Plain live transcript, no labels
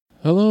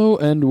Hello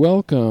and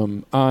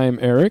welcome. I'm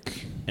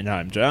Eric. And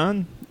I'm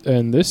John.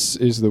 And this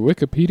is the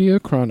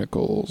Wikipedia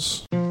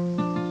Chronicles.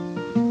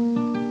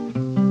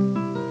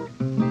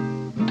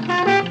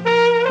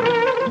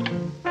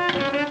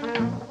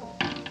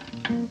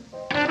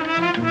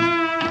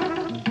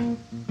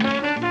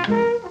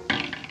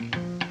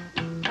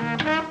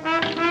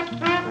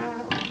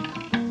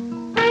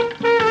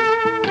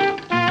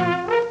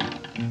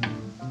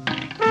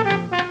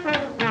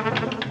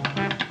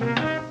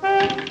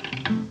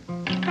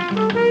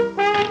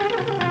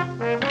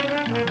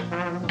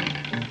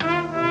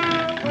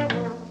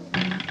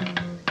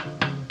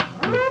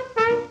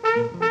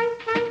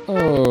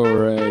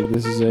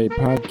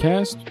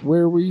 Podcast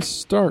where we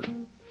start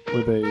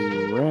with a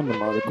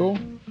random article,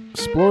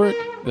 explore it,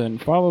 then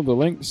follow the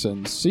links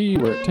and see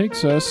where it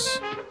takes us.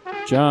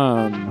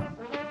 John,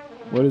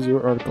 what is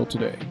your article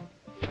today?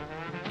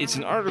 It's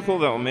an article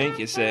that will make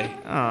you say,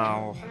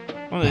 oh,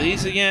 one of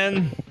these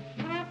again?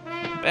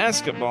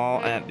 Basketball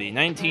at the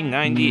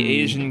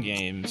 1990 Asian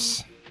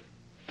Games.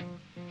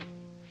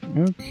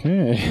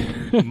 Okay.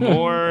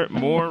 more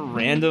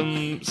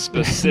random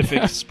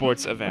specific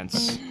sports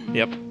events.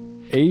 Yep.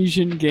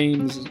 Asian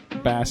Games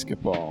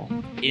basketball.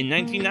 In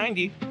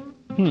 1990.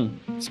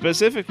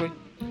 Specifically.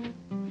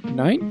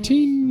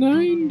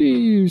 1990,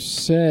 you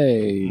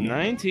say?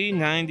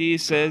 1990,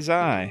 says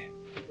I.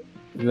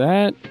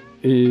 That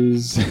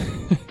is...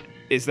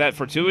 Is that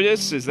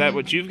fortuitous? Is that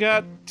what you've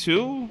got,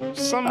 too?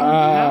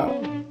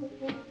 Somehow?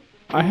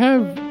 I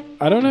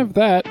don't have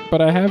that,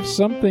 but I have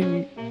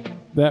something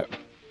that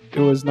it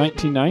was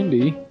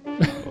 1990.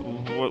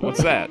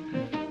 What's that?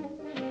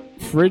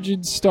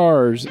 Frigid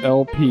Stars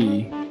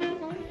LP.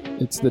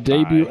 It's the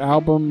debut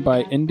album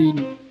by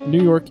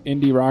New York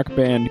indie rock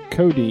band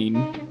Codeine.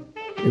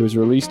 It was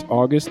released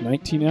August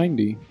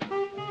 1990.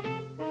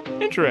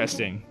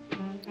 Interesting.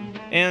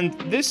 And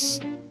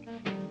this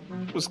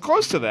was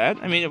close to that.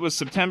 I mean, it was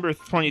September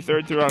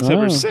 23rd through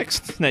October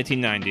 6th,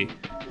 1990.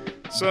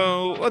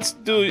 So let's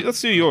do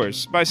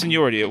yours. By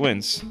seniority, it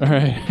wins. All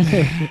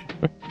right.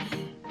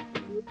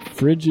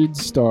 Frigid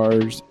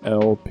Stars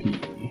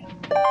LP.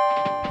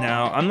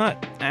 Now, I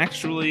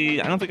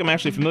don't think I'm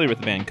actually familiar with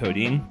the band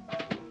Codeine.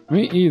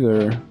 Me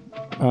either.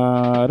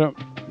 I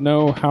don't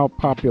know how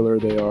popular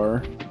they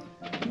are.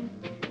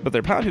 But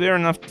they're popular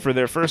enough for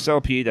their first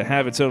LP to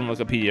have its own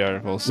Wikipedia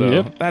article,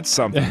 so That's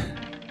something.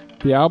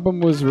 The album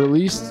was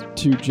released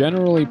to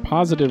generally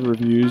positive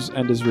reviews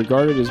and is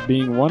regarded as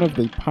being one of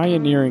the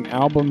pioneering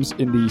albums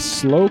in the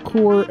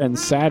slowcore and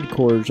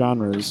sadcore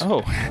genres.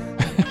 Oh.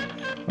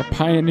 A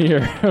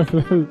pioneer.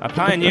 A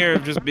pioneer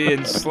of just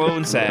being slow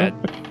and sad.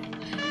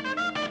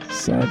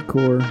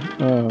 Sadcore.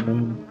 Oh,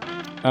 man.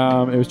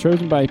 It was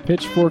chosen by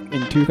Pitchfork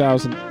in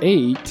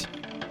 2008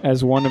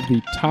 as one of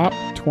the top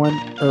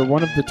 20, or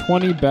one of the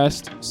 20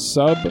 best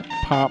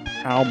sub-pop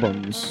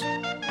albums.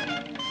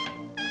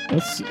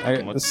 Let's see.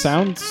 It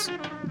sounds...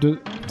 I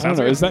don't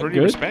know. Is that pretty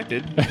good?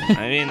 Respected.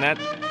 I mean, that...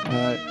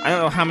 I don't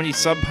know how many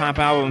sub-pop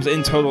albums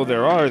in total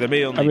there are. There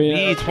may only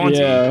be 20.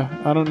 Yeah,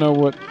 I don't know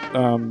what...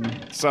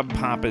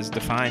 sub-pop is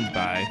defined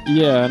by.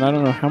 Yeah, and I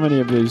don't know how many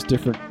of these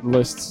different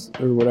lists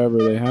or whatever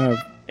they have.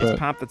 It's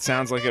pop that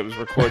sounds like it was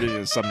recorded in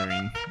a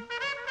submarine.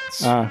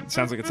 It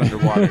sounds like it's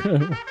underwater.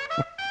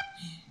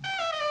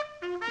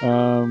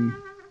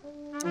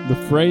 The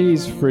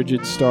phrase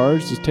Frigid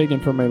Stars is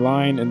taken from a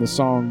line in the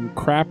song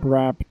Crap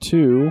Rap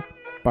 2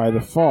 by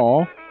The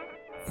Fall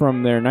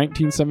from their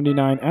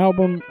 1979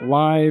 album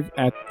Live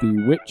at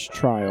the Witch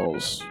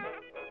Trials.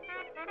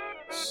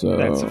 So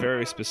that's a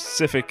very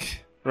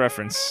specific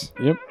reference.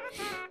 Yep.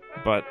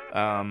 But,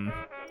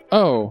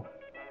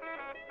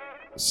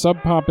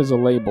 Sub Pop is a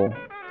label.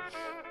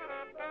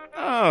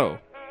 Oh.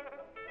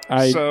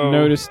 I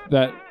noticed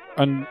that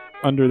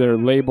under their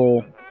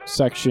label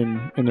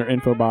section in their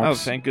info box. Oh,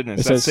 thank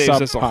goodness. That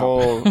saves us a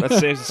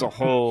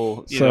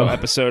whole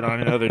episode on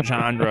another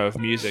genre of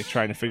music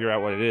trying to figure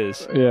out what it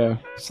is. Yeah.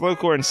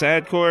 Slowcore and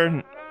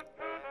sadcore,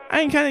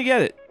 I can kind of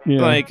get it.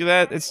 Yeah. Like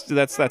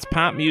that's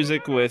pop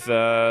music with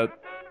a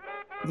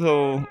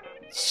little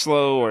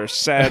slow or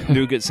sad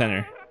nougat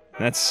center.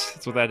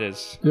 That's what that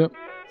is. Yep.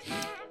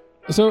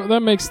 So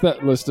that makes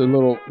that list a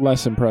little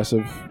less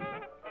impressive,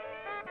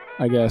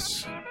 I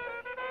guess.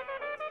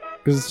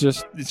 Because it's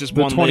just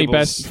the 20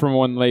 best from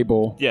one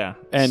label. Yeah.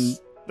 And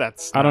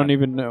I don't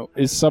even know.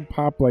 Is Sub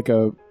Pop like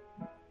a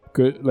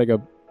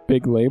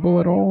big label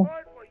at all?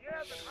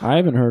 I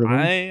haven't heard of them.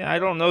 I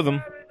don't know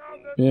them.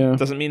 Yeah.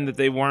 Doesn't mean that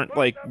they weren't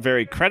like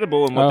very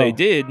credible in what they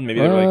did.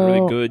 Maybe they were like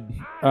really good.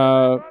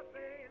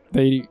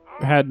 They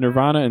had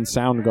Nirvana and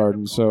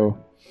Soundgarden, so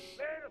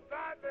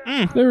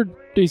they were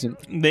decent.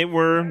 They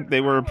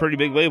were a pretty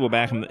big label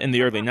back in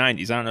the early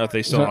 90s. I don't know if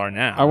they still are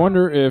now. I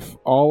wonder if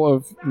all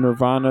of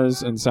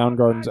Nirvana's and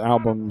Soundgarden's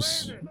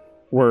albums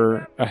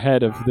were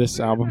ahead of this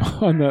album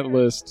on that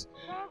list.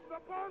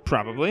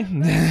 Probably.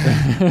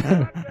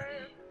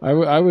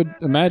 I would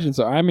imagine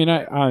so. I mean,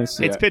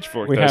 honestly... It's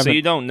Pitchfork, though, so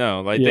you don't know.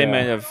 Like, they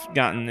may have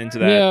gotten into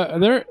that.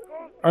 Yeah,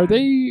 are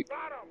they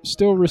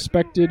still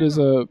respected as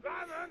a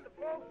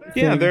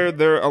Yeah,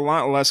 they're a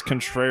lot less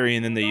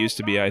contrarian than they used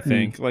to be, I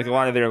think. Like, a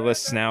lot of their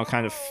lists now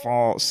kind of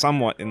fall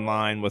somewhat in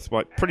line with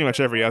what pretty much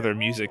every other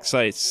music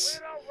site's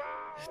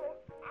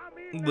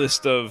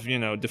list of,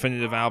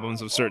 definitive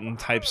albums of certain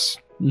types,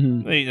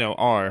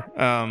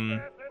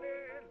 are.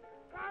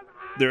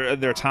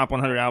 Their top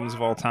 100 albums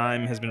of all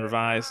time has been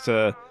revised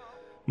to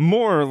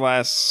more or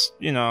less,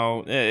 in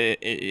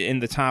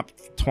the top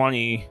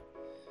 20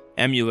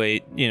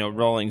 emulate,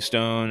 Rolling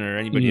Stone or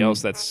anybody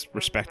else that's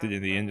respected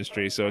in the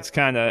industry. So it's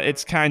kind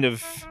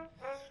of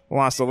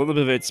lost a little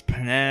bit of its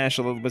panache,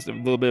 a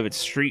little bit of its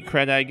street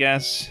cred, I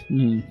guess.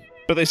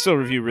 But they still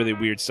review really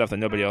weird stuff that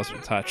nobody else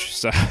would touch.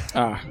 So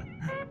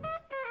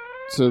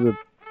So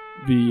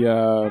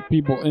the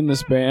people in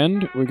this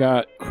band, we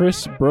got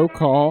Chris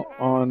Brokaw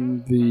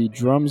on the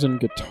drums and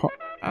guitar.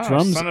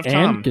 Drums son of and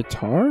Tom.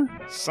 Guitar?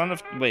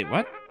 Wait,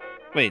 what?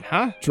 Wait,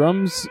 huh?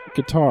 Drums,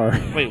 guitar.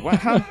 Wait, what,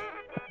 huh?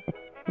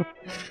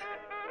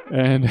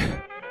 And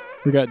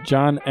we got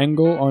John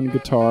Engel on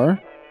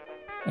guitar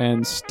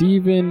and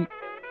Stephen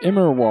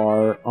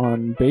Immerwar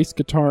on bass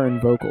guitar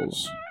and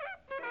vocals.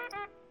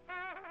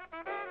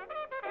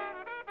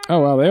 Oh,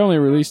 wow. They only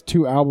released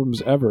 2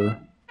 albums ever,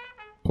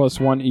 plus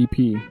 1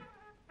 EP.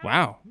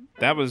 Wow.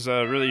 That was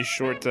a really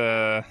short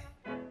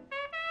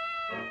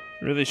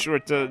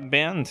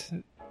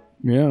band.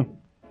 Yeah.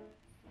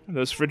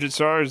 Those Frigid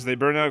stars, they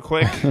burn out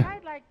quick.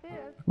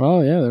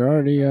 Well, yeah, they're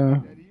already...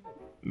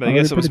 But I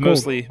guess it was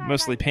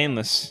mostly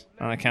painless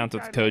on account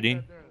of the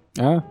codeine.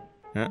 Yeah.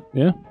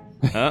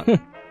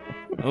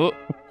 Oh.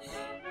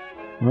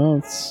 Well,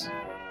 it's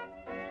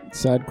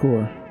sad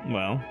core.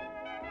 Well,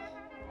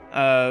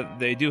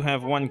 they do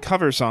have one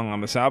cover song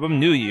on this album,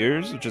 New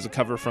Year's, which is a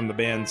cover from the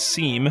band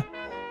Seam.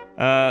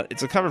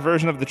 It's a cover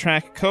version of the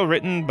track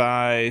co-written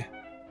by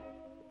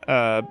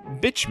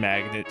Bitch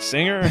Magnet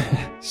singer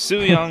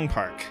Soo Young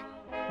Park.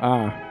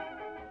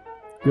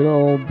 Good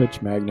old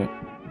Bitch Magnet.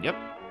 Yep.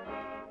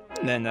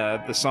 And then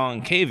the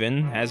song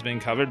Cave-In has been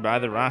covered by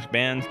the rock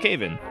band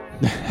Cave-In.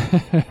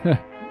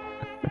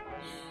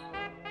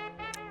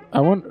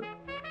 I wonder...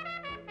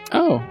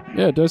 Oh,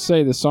 yeah, it does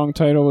say the song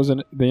title was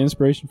the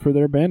inspiration for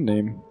their band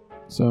name.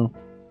 So...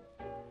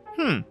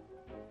 That's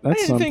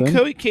I didn't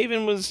think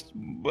Cave-In was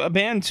a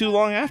band too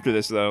long after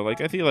this, though.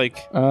 Like, I feel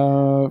like...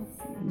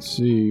 let's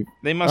see.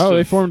 They must have...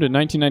 they formed in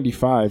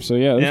 1995, so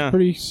yeah, that's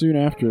pretty soon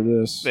after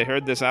this. They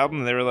heard this album,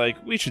 and they were like,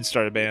 we should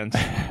start a band.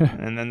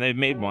 And then they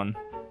made one.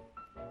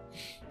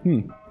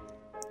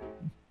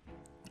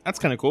 That's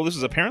kind of cool. This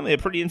is apparently a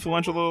pretty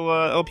influential little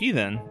LP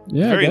then.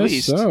 Yeah, very I guess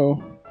least.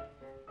 so.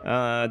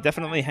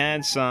 Definitely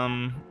had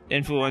some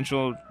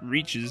influential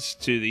reaches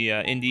to the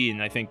indie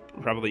and I think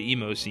probably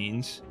emo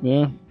scenes.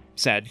 Yeah.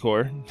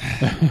 Sadcore.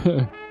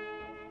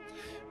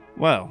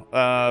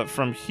 Well,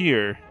 from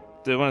here,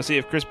 do you want to see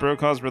if Chris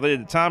Brokaw is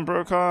related to Tom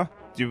Brokaw?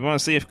 Do we want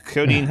to see if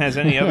Codeine has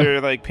any other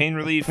like pain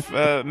relief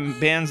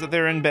bands that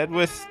they're in bed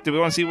with? Do we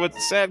want to see what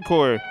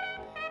Sadcore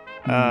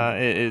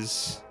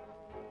is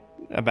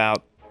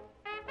about?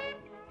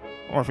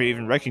 Or if we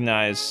even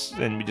recognize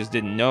and we just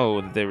didn't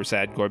know that they were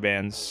sadcore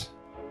bands.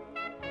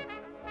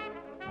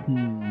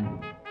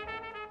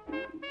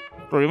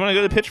 Or we want to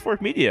go to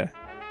Pitchfork Media.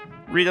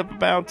 Read up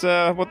about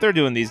what they're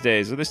doing these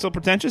days. Are they still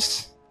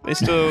pretentious? They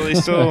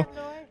still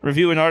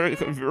reviewing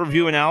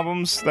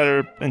albums that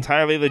are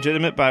entirely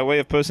legitimate by way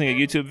of posting a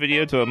YouTube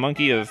video to a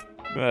monkey of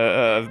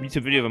a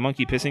YouTube video of a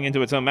monkey pissing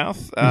into its own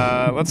mouth.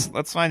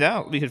 Let's find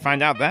out. We could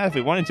find out that if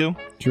we wanted to.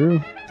 True.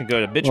 We can go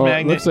to Bitch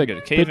Magnet. Looks like go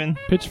to Cave-In.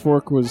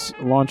 Pitchfork was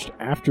launched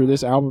after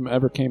this album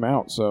ever came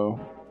out, so.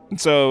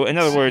 So in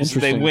other words,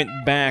 they went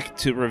back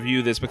to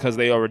review this because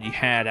they already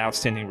had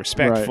outstanding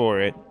respect for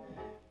it.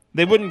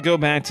 They wouldn't go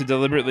back to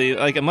deliberately,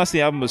 like, unless the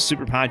album was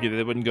super popular,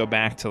 they wouldn't go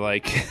back to,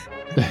 like,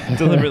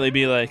 deliberately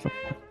be like,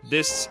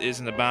 this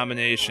is an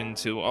abomination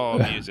to all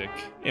music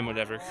in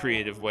whatever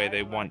creative way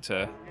they want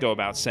to go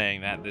about saying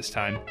that this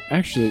time.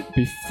 Actually,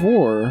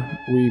 before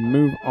we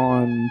move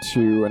on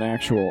to an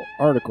actual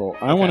article,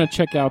 I want to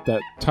check out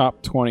that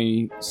top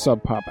 20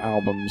 Sub Pop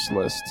albums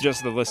list.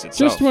 Just the list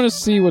itself. Just want to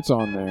see what's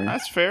on there.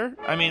 That's fair.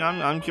 I mean,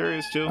 I'm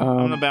curious, too. I'm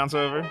going to bounce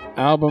over.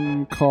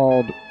 Album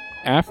called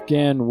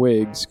Afghan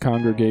Wigs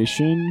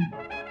Congregation.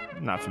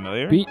 Not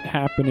familiar. Beat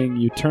Happening,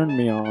 You Turn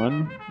Me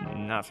On.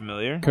 Not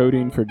familiar.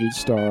 Coding Frigid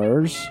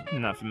Stars.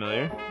 Not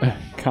familiar.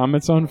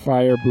 Comets on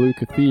Fire, Blue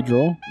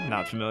Cathedral.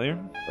 Not familiar.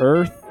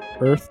 Earth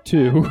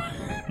 2.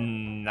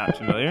 Not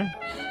familiar.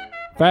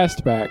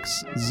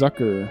 Fastbacks,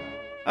 Zucker.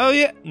 Oh,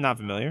 yeah. Not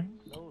familiar.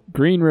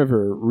 Green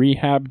River,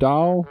 Rehab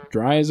Doll,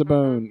 Dry as a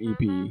Bone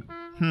EP.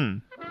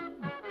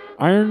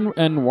 Iron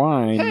and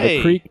Wine,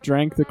 The Creek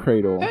Drank the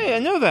Cradle. Hey, I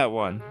know that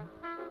one.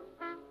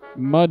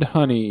 Mud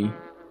Honey,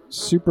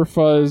 Super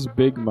Fuzz,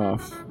 Big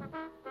Muff,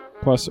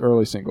 plus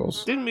early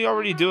singles. Didn't we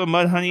already do a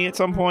Mud Honey at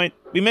some point?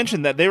 We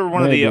mentioned that they were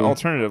one of the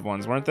alternative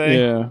ones, weren't they?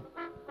 Yeah.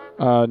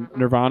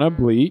 Nirvana,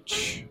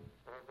 Bleach.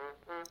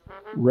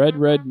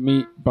 Red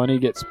Meat, Bunny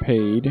Gets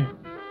Paid.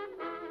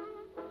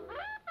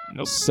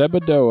 Nope.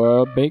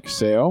 Sebadoa, Bake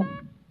Sale.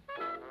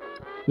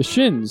 The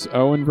Shins,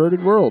 Oh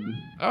Inverted World.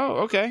 Oh,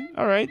 okay.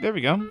 All right, there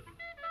we go.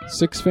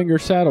 Six-finger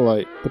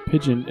satellite. The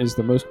pigeon is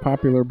the most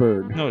popular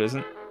bird. No, it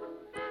isn't.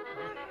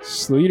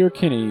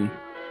 Sleater-Kinney.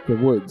 The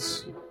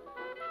woods.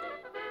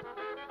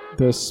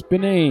 The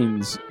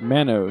Spinanes.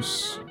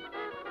 Manos.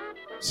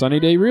 Sunny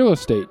Day Real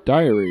Estate.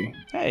 Diary.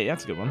 Hey,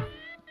 that's a good one.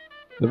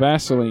 The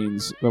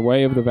Vaselines. The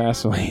Way of the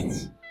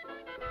Vaselines.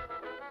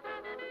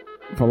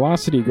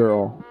 Velocity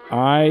Girl.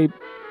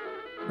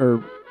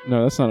 No,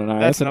 that's not an I.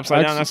 That's an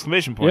upside-down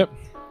exclamation point. Yep.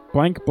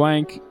 Blank,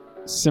 blank,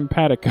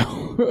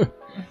 simpatico.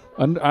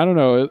 I don't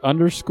know.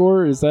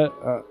 Underscore? Is that...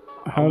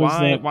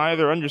 Why are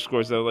there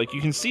underscores, though? Like,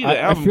 you can see the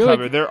album feel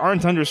cover. like... There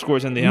aren't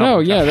underscores in the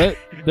album cover. No,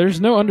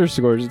 there's no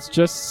underscores. It's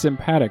just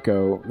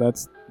simpatico.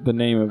 That's the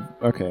name of...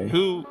 Okay.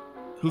 Who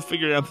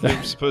figured out that there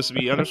were supposed to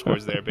be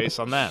underscores there based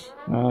on that?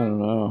 I don't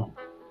know.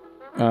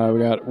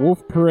 We got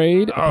Wolf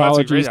Parade.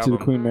 Apologies to the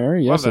Queen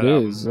Mary. Yes, it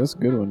is. That's a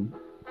good one.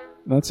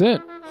 That's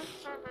it.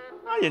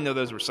 I didn't know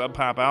those were Sub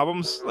Pop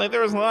albums. Like,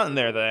 there was a lot in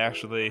there that I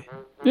actually...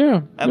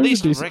 Yeah. At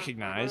least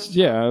recognized.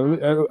 Yeah,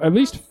 at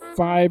least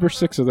 5 or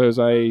 6 of those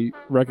I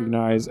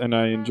recognize and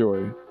I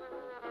enjoy.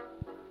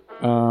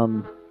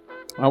 I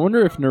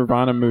wonder if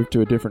Nirvana moved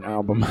to a different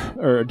album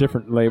or a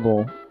different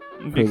label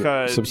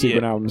for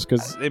subsequent albums,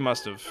 because they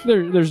must have.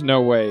 There's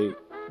no way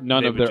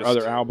none of their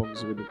other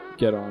albums would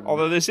get on.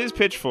 Although this is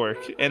Pitchfork,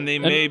 and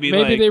maybe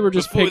they were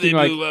just before picking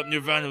they blew up,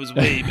 Nirvana was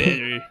way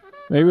better.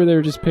 Maybe they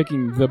were just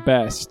picking the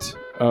best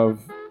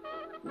of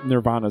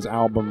Nirvana's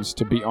albums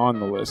to be on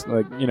the list,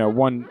 like,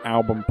 one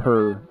album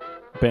per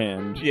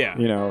band. Yeah,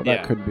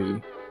 that could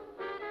be.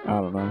 I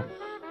don't know.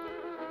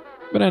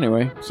 But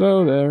anyway,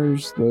 so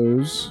there's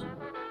those.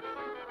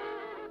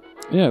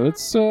 Yeah,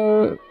 let's.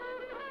 I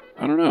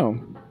don't know.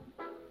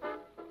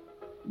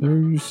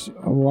 There's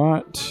a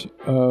lot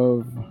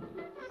of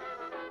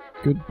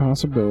good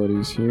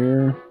possibilities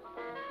here.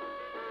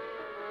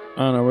 I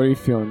don't know. What are you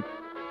feeling?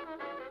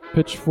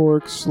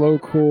 Pitchfork,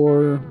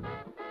 slowcore,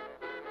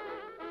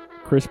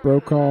 Chris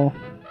Brokaw.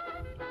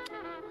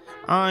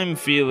 I'm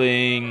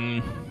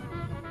feeling.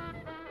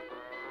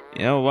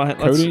 You know what?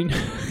 Codeine.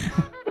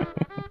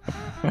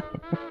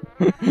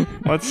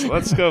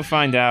 Let's go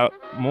find out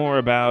more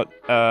about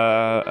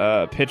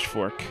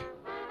Pitchfork.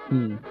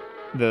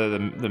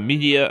 The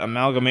media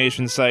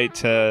amalgamation site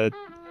to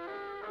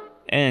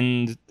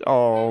end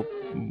all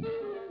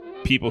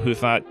people who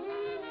thought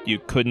you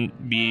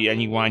couldn't be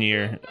any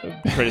whinier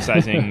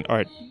criticizing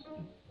art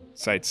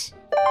sites.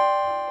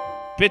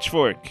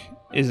 Pitchfork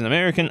is an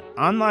American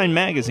online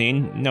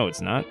magazine. No,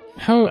 it's not.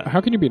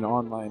 How can you be an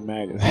online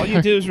magazine? All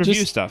you do is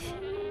review stuff.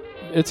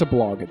 It's a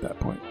blog at that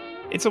point.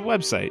 It's a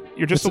website.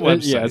 You're just a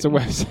website. Yeah, it's a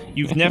website.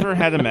 You've never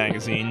had a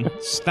magazine.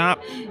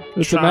 Stop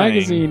It's trying. a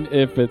magazine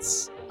if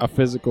it's a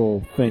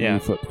physical thing you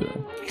flip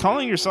through.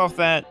 Calling yourself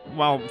that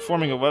while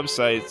forming a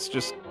website, it's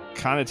just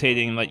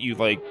connotating that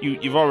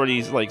you've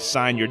already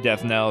signed your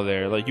death knell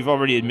there. Like, you've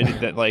already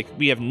admitted that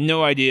we have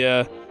no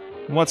idea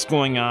what's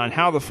going on,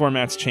 how the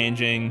format's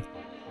changing.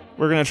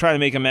 We're going to try to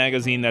make a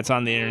magazine that's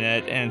on the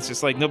internet, and it's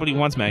just nobody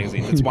wants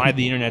magazines. That's why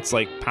the internet's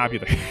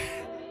popular.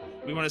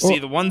 We want to see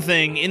the one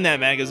thing in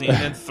that magazine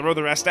and then throw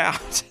the rest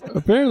out.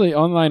 Apparently,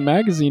 online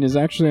magazine is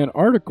actually an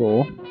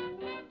article.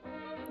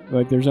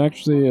 There's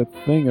actually a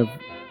thing of...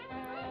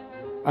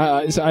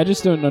 I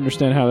just don't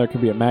understand how there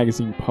could be a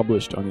magazine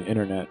published on the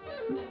internet.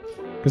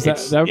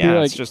 Because that would be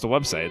it's just a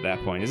website at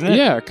that point, isn't it?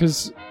 Yeah,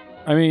 because,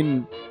 what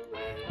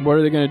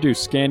are they going to do?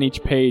 Scan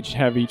each page,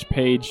 have each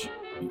page...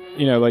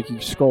 you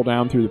scroll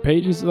down through the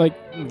pages. It's not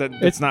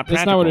practical.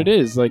 It's not what it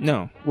is.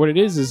 No. What it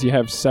is you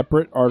have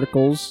separate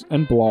articles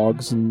and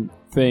blogs and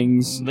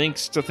things.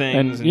 Links to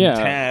things and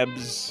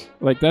tabs.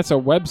 That's a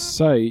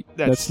website.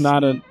 That's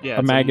not a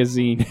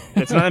magazine.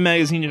 It's not a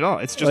magazine at all.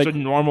 It's just a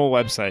normal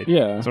website.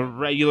 Yeah. It's a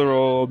regular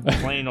old,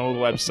 plain old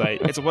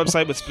website. It's a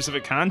website with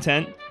specific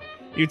content.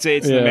 You'd say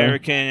it's an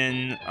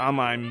American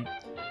online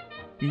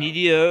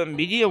media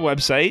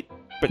website,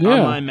 but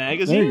online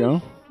magazine? There you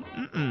go.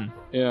 Mm-mm.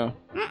 Yeah.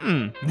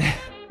 Mm-mm.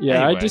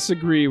 Yeah, anyway. I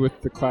disagree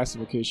with the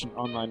classification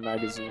online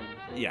magazine.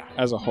 Yeah.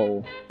 As a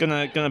whole.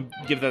 Gonna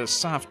give that a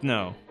soft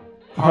no.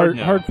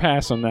 Hard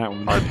pass on that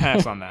one. Hard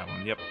pass on that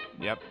one. Yep.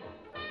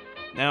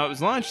 Now, it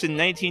was launched in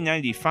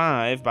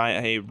 1995 by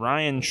a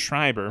Ryan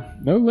Schreiber.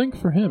 No link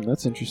for him.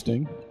 That's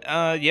interesting.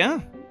 Yeah.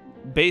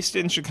 Based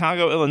in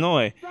Chicago,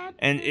 Illinois.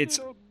 And it's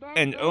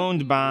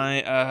owned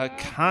by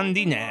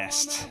Condé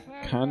Nast.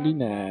 Condé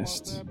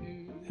Nast.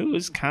 Who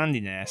is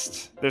Condé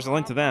Nast? There's a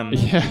link to them.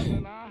 Yeah.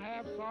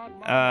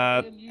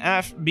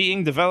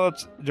 Being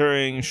developed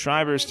during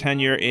Schreiber's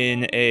tenure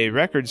in a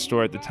record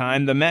store at the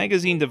time, the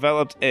magazine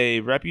developed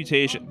a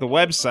reputation. The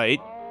website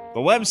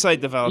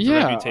developed a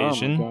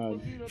reputation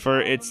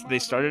for its. They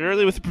started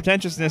early with the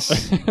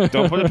pretentiousness.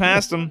 Don't put it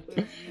past them.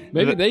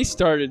 Maybe they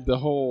started the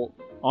whole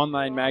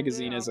online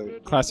magazine as a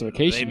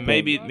classification.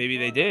 Maybe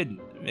they did.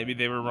 Maybe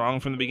they were wrong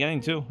from the beginning,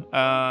 too.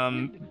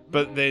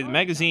 But the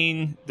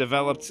magazine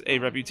developed a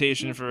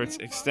reputation for its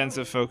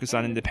extensive focus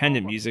on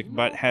independent music,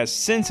 but has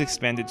since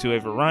expanded to a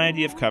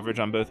variety of coverage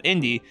on both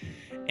indie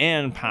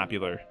and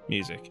popular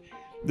music.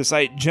 The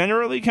site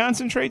generally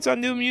concentrates on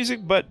new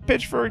music, but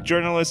Pitchfork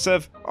journalists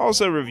have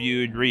also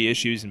reviewed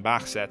reissues and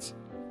box sets.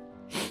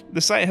 The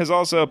site has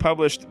also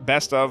published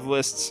best-of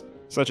lists,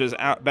 such as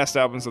best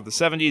albums of the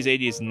 70s,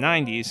 80s, and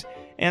 90s,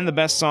 and the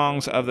best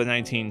songs of the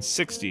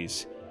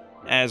 1960s,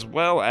 as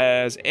well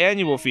as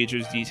annual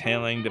features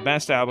detailing the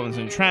best albums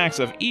and tracks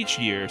of each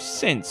year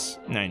since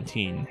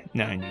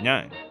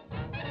 1999.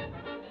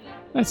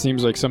 That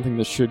seems like something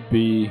that should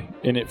be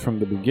in it from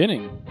the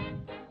beginning.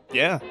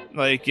 Yeah,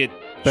 like it...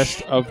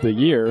 Best of the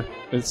year.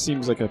 It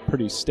seems like a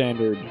pretty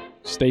standard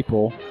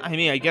staple. I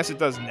mean, I guess it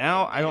does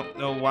now. I don't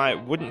know why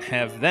it wouldn't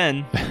have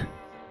then.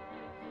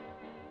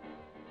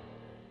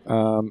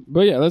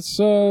 But yeah, let's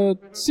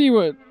see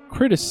what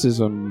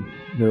criticism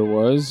there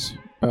was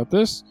about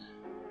this.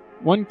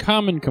 One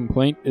common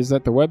complaint is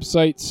that the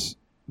website's,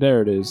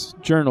 there it is,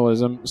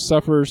 journalism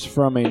suffers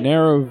from a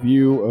narrow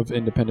view of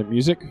independent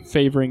music,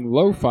 favoring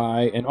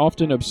lo-fi and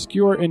often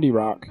obscure indie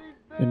rock,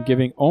 and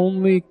giving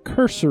only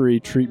cursory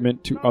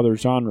treatment to other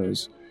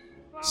genres.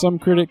 Some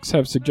critics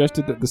have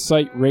suggested that the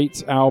site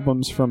rates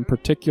albums from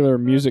particular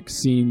music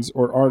scenes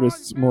or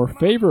artists more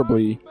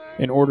favorably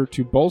in order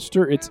to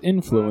bolster its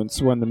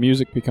influence when the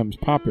music becomes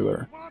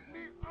popular.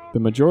 The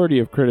majority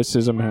of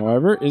criticism,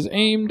 however, is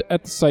aimed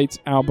at the site's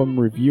album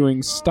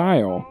reviewing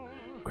style.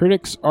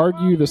 Critics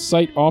argue the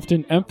site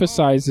often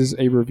emphasizes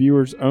a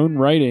reviewer's own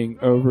writing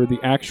over the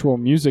actual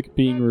music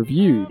being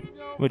reviewed.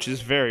 Which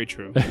is very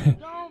true.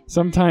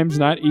 Sometimes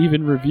not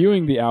even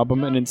reviewing the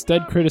album and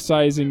instead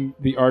criticizing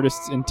the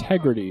artist's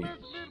integrity.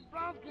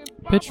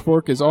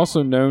 Pitchfork is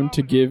also known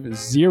to give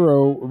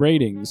 0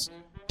 ratings,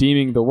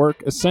 deeming the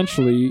work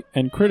essentially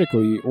and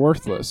critically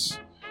worthless.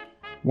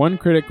 One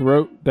critic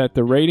wrote that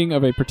the rating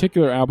of a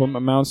particular album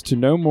amounts to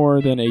no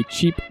more than a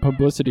cheap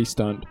publicity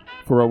stunt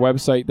for a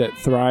website that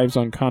thrives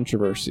on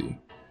controversy.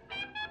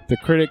 The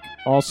critic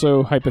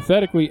also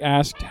hypothetically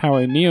asked how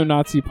a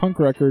neo-Nazi punk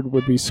record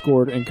would be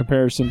scored in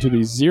comparison to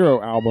these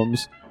 0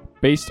 albums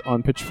based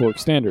on Pitchfork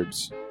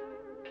standards.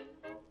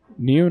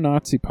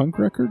 Neo-Nazi punk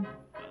record?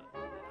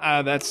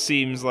 That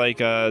seems like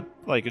a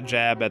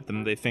jab at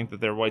them. They think that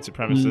they're white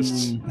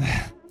supremacists.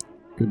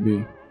 Could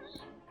be.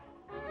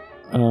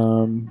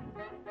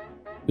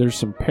 There's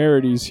some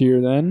parodies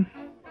here then.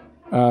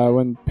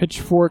 When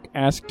Pitchfork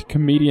asked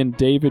comedian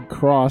David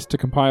Cross to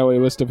compile a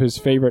list of his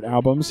favorite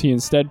albums, he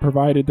instead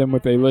provided them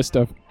with a list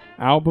of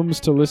albums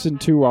to listen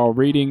to while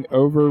reading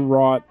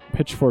overwrought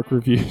Pitchfork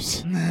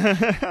reviews.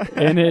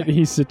 In it,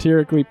 he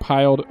satirically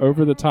piled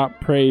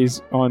over-the-top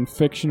praise on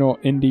fictional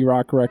indie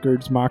rock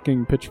records,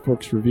 mocking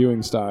Pitchfork's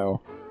reviewing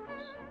style.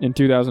 In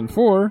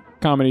 2004,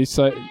 comedy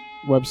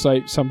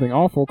website Something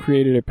Awful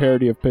created a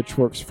parody of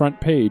Pitchfork's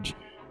front page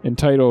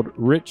entitled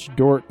Rich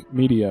Dork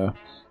Media.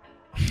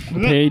 The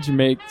page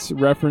makes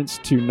reference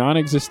to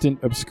non-existent,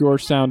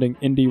 obscure-sounding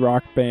indie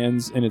rock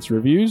bands in its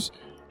reviews,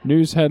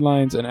 news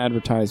headlines, and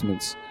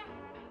advertisements.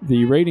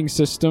 The rating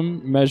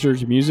system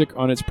measures music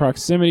on its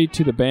proximity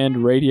to the band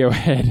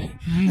Radiohead.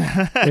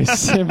 A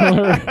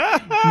similar,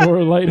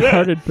 more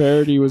lighthearted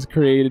parody was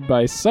created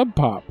by Sub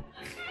Pop,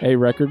 a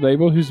record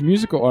label whose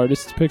musical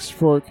artists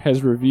Pitchfork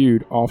has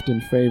reviewed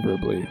often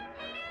favorably.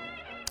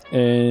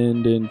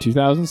 And in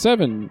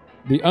 2007,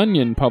 The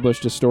Onion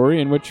published a story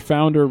in which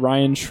founder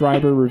Ryan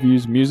Schreiber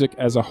reviews music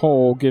as a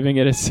whole, giving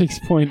it a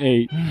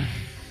 6.8.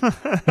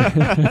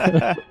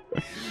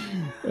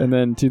 And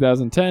then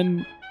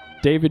 2010,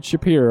 David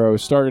Shapiro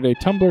started a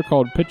Tumblr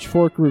called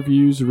Pitchfork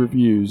Reviews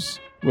Reviews,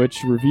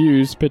 which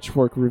reviews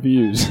Pitchfork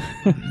reviews.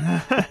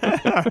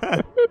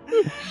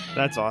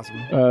 That's awesome.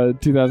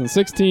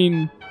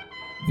 2016,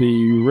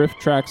 the Riff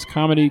Tracks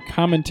comedy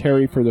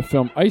commentary for the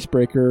film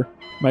Icebreaker,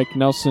 Mike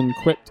Nelson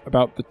quipped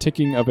about the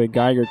ticking of a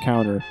Geiger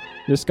counter.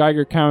 This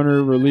Geiger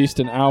counter released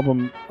an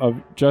album of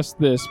just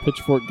this.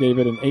 Pitchfork gave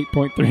it an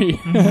 8.3.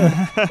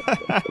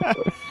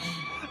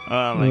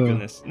 Oh my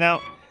goodness.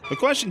 Now, the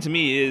question to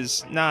me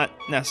is not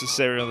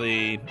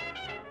necessarily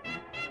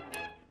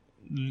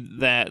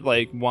that,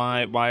 like,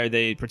 why are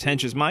they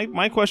pretentious?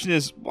 My question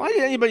is, why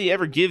did anybody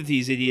ever give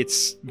these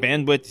idiots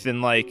bandwidth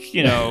and, like,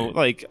 you know,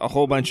 like a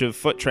whole bunch of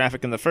foot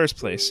traffic in the first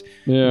place?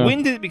 Yeah.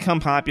 When did it become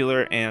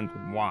popular and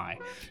why?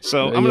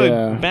 So I'm going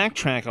to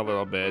backtrack a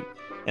little bit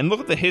and look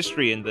at the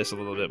history in this a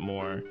little bit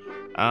more.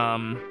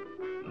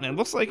 It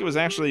looks like it was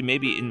actually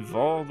maybe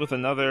involved with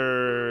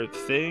another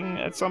thing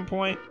at some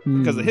point,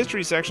 because the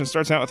history section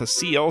starts out with a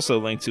 "See Also"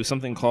 link to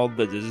something called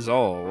The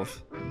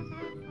Dissolve,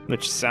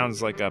 which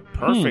sounds like a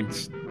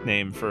perfect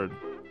name for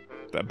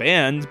a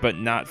band, but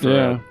not for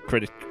a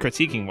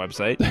critiquing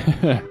website.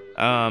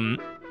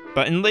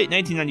 But in late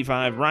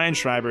 1995, Ryan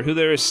Schreiber, who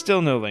there is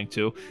still no link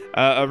to,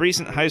 a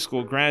recent high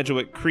school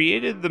graduate,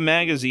 created the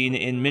magazine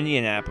in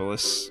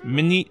Minneapolis. I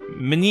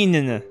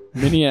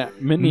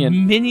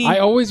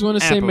always want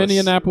to say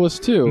Minneapolis,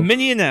 too.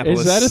 Minneapolis.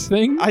 Is that a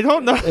thing? I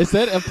don't know. Is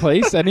that a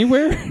place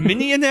anywhere?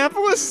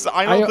 Minneapolis?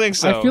 I don't think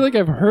so. I feel like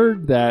I've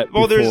heard that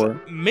before. There's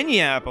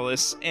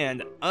Minneapolis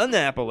and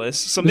Annapolis,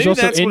 so there's maybe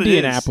also that's what it is.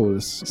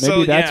 Indianapolis.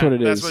 Maybe that's what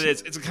it is. That's what it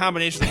is. It's a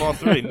combination of all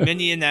three.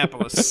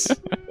 Minneapolis.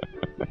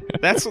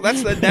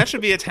 That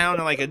should be a town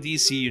in like a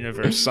DC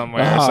universe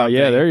somewhere. Or Ah, something.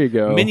 yeah, there you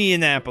go.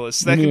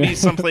 Minneapolis. That could be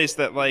someplace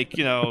that, like,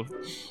 you know,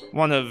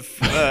 one of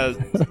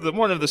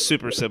the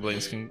super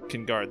siblings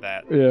can guard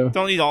that. Yeah.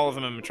 Don't need all of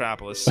them in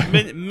Metropolis.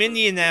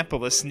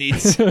 Minneapolis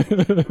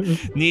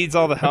needs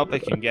all the help it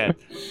can get.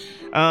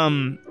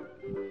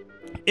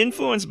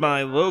 Influenced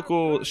by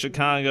local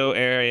Chicago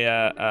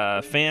area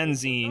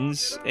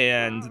fanzines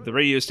and the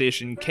radio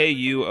station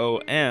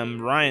KUOM,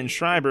 Ryan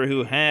Schreiber,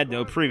 who had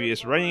no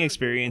previous writing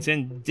experience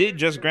and did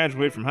just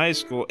graduate from high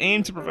school,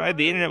 aimed to provide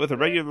the internet with a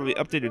regularly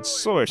updated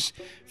source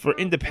for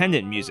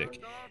independent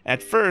music.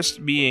 At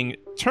first being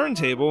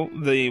Turntable,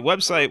 the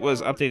website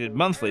was updated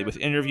monthly with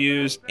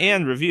interviews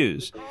and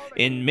reviews.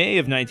 In May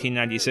of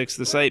 1996,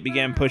 the site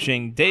began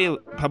publishing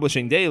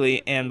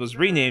daily and was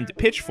renamed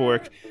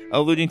Pitchfork,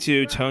 alluding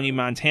to Tony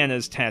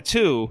Montana's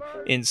tattoo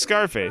in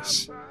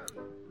Scarface.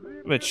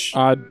 Which...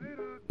 odd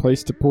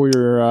place to pull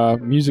your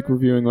music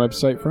reviewing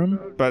website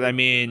from. But, I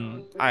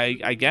mean,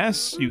 I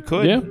guess you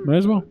could. Yeah, might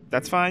as well.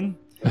 That's fine.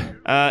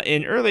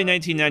 In early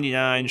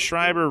 1999,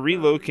 Schreiber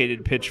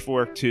relocated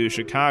Pitchfork to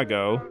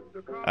Chicago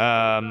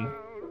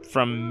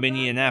from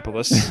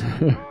Minneapolis,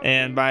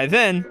 and by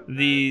then,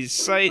 the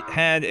site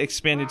had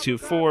expanded to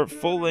 4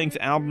 full-length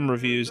album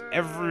reviews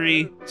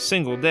every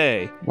single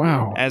day.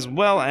 Wow. As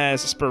well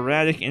as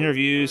sporadic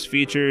interviews,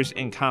 features,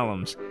 and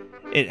columns.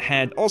 It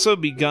had also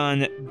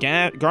begun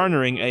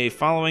garnering a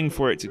following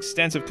for its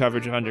extensive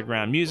coverage of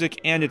underground music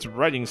and its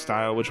writing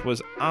style, which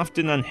was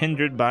often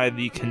unhindered by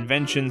the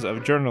conventions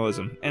of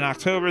journalism. In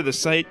October, the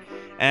site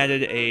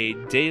added a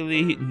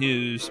daily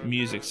news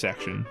music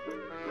section.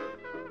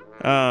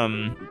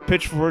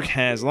 Pitchfork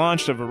has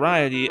launched a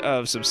variety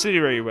of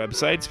subsidiary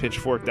websites.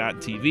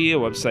 Pitchfork.tv, a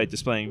website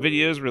displaying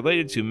videos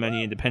related to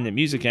many independent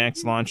music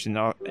acts, launched in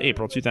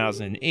April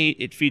 2008.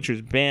 It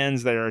features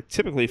bands that are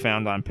typically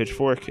found on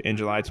Pitchfork. In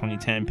July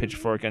 2010,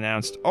 Pitchfork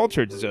announced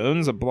Altered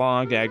Zones, a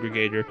blog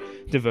aggregator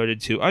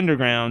devoted to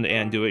underground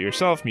and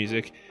do-it-yourself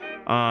music.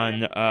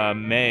 On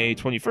May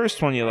 21st,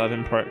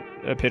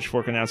 2011,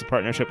 Pitchfork announced a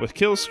partnership with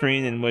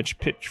Killscreen in which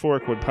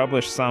Pitchfork would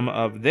publish some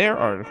of their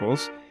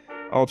articles.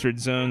 Altered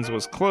Zones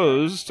was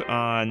closed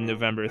on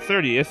November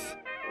 30th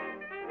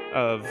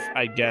of,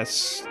 I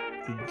guess,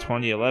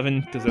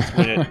 2011, because that's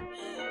when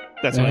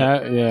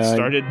it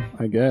started.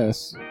 I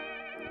guess.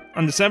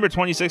 On December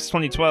 26,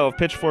 2012,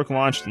 Pitchfork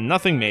launched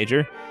Nothing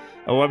Major,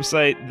 a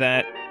website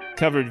that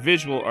covered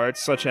visual arts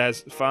such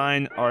as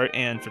fine art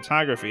and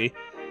photography.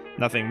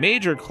 Nothing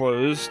Major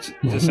closed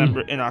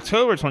in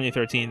October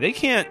 2013. They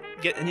can't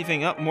get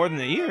anything up more than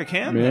a year,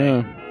 can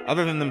they?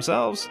 Other than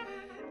themselves.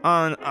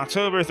 On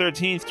October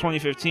 13th,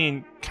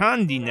 2015,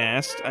 Condé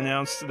Nast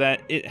announced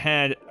that it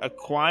had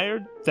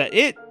acquired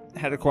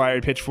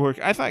Pitchfork.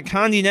 I thought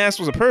Condé Nast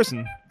was a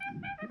person.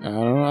 I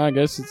don't know. I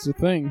guess it's a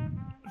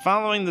thing.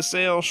 Following the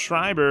sale,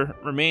 Schreiber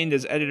remained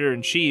as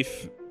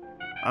editor-in-chief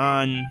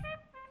on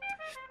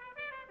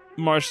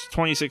March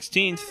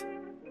 13th,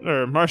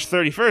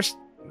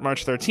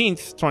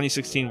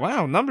 2016.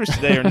 Wow, numbers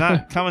today are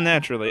not coming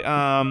naturally.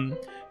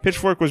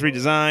 Pitchfork was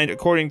redesigned.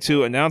 According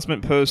to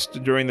announcement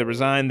post during the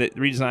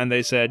redesign,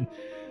 they said,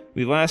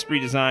 "We last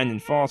redesigned in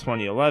fall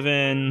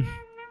 2011.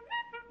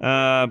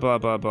 Blah,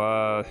 blah,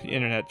 blah.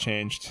 Internet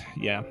changed."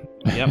 Yeah.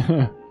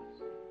 Yep.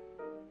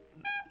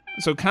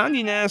 So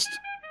Condé Nast,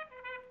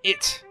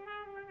 it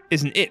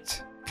is an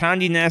it.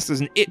 Condé Nast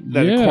is an it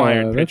that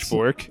acquired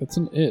Pitchfork. That's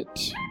an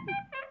it.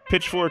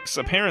 Pitchfork's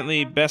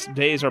apparently best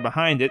days are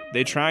behind it.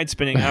 They tried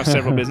spinning off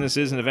several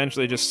businesses and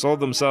eventually just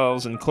sold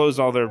themselves and closed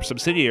all their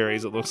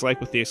subsidiaries, it looks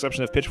like, with the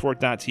exception of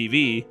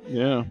Pitchfork.tv.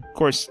 Yeah. Of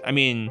course, I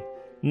mean,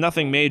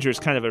 Nothing Major is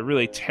kind of a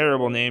really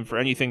terrible name for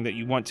anything that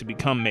you want to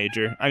become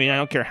major. I mean, I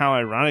don't care how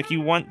ironic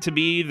you want to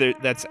be,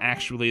 that's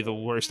actually the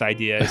worst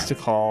idea, is to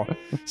call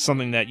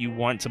something that you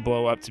want to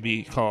blow up to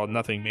be called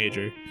Nothing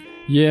Major.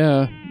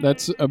 Yeah,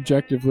 that's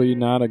objectively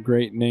not a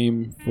great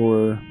name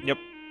for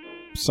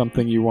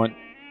something you want.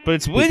 But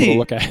it's witty,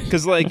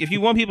 because like if you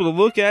want people to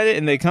look at it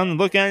and they come to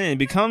look at it and it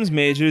becomes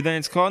major, then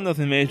it's called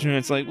Nothing Major, and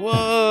it's like,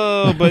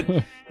 whoa.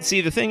 But see,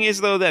 the thing is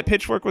though that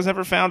Pitchfork was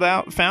never found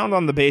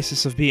on the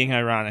basis of being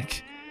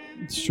ironic.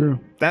 It's true.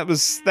 That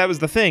was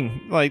the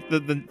thing. Like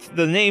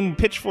the name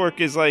Pitchfork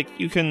is like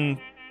you can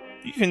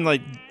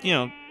like, you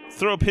know,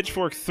 throw a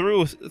pitchfork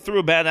through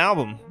a bad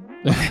album.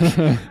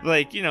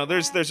 Like, you know,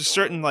 there's a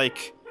certain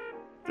like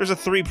there's a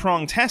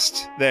 3-prong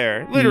test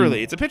there.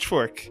 Literally, it's a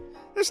pitchfork.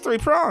 There's 3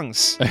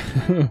 prongs.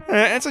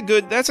 That's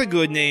a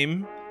good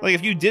name. Like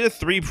if you did a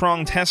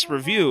 3-prong test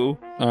review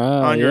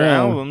on your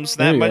albums,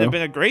 that might have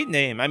been a great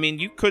name. I mean,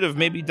 you could have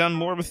maybe done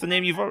more with the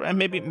name you've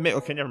already.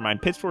 Okay, never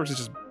mind. Pitchforks is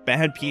just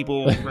bad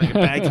people running a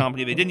bad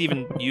company. They didn't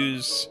even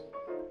use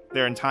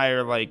their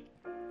entire like.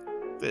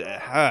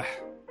 All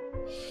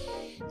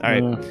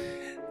right,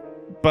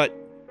 but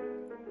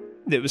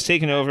it was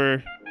taken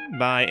over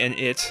by an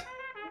it,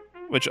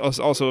 which was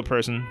also a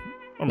person.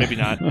 Or maybe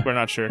not. We're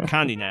not sure.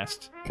 Condé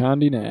Nast.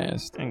 Condé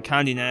Nast. And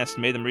Condé Nast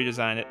made them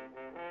redesign it.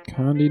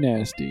 Condé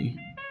Nasty.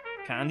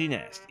 Condé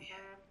Nasty.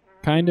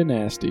 Kinda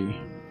nasty.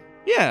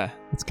 Yeah.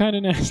 It's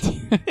kinda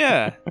nasty.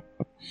 Yeah.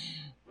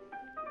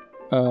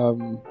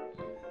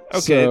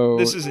 Okay, so,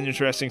 this is an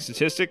interesting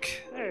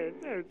statistic.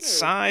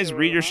 Size,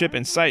 readership,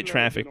 and site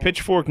traffic.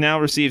 Pitchfork now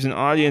receives an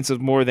audience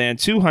of more than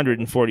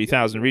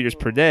 240,000 readers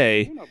per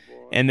day,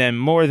 and then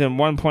more than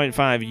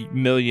 1.5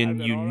 million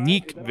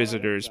unique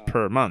visitors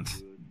per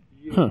month.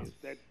 Huh.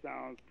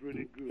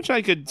 Which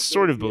I could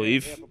sort of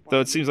believe, though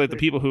it seems like the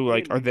people who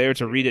are there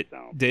to read it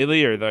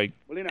daily are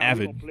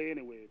avid.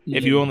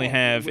 If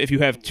you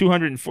have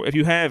 204, if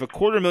you have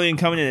 250,000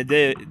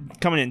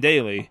 coming in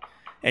daily,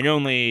 and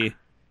only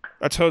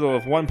a total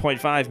of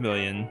 1.5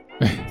 million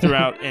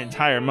throughout an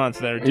entire month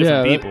that are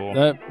different people.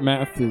 That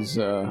math is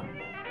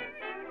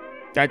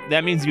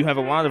that means you have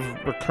a lot of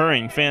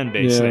recurring fan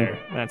base there.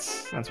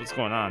 That's what's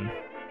going on.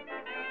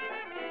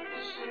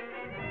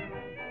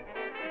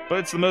 But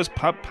it's the most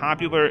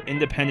popular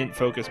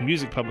independent-focused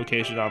music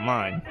publication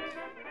online.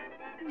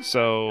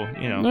 So,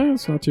 no,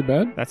 it's not too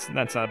bad. That's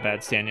not a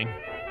bad standing.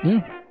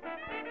 Yeah.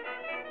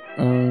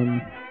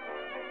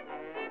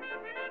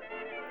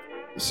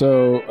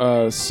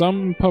 So,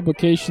 some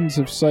publications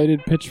have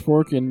cited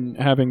Pitchfork in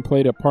having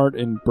played a part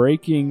in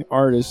breaking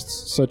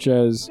artists such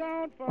as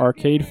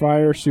Arcade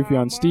Fire,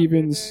 Sufjan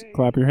Stevens,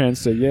 Clap Your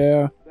Hands Say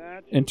Yeah,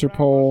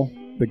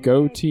 Interpol, The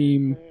Go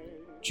Team,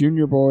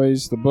 Junior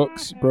Boys, The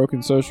Books,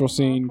 Broken Social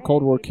Scene,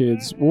 Cold War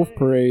Kids, Wolf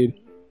Parade,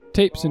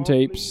 Tapes and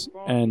Tapes,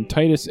 and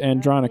Titus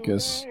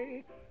Andronicus,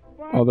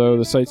 although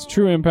the site's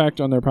true impact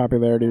on their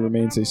popularity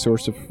remains a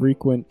source of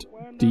frequent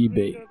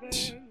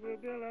debate.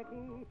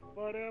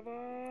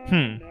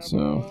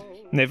 So,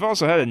 and they've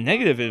also had a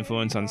negative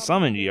influence on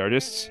some indie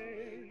artists.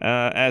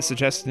 As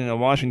suggested in a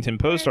Washington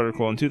Post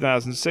article in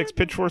 2006,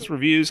 Pitchfork's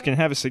reviews can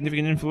have a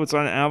significant influence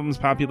on an album's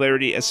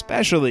popularity,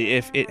 especially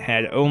if it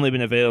had only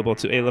been available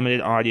to a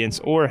limited audience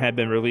or had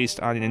been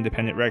released on an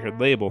independent record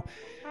label.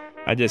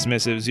 A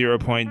dismissive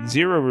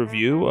 0.0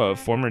 review of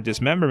former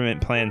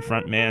Dismemberment Plan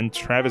frontman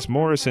Travis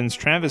Morrison's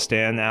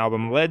Travistan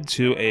album led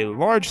to a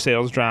large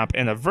sales drop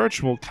and a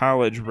virtual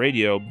college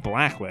radio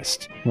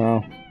blacklist.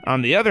 Wow.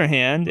 On the other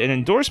hand, an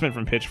endorsement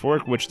from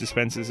Pitchfork, which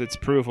dispenses its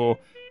approval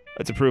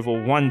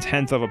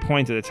 1/10 of a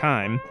point at a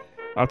time,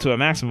 up to a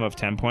maximum of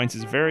 10 points,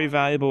 is very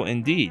valuable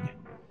indeed.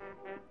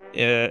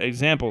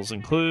 Examples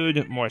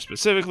include, more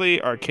specifically,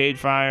 Arcade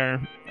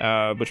Fire,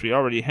 which we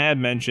already had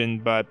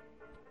mentioned, but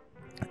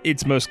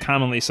it's most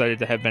commonly cited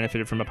to have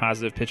benefited from a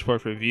positive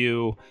Pitchfork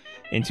review.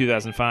 In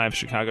 2005,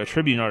 Chicago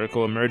Tribune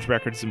article, Emerge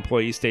Records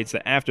employee states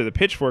that after the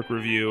Pitchfork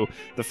review,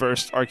 the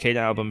first Arcade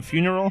album,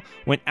 Funeral,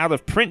 went out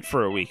of print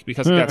for a week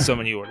because it got so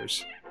many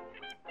orders.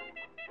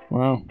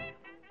 Wow.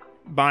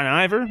 Bon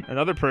Iver,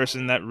 another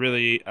person that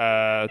really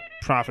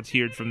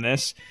profiteered from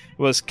this,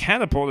 was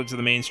catapulted to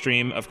the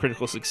mainstream of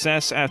critical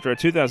success after a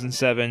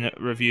 2007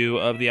 review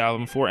of the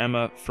album For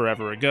Emma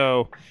Forever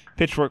Ago.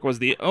 Pitchfork was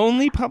the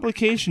only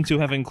publication to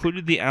have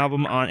included the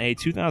album on a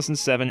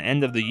 2007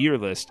 end-of-the-year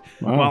list,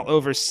 while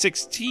over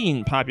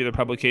 16 popular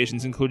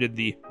publications included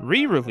the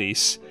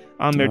re-release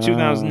on their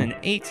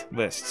 2008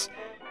 lists.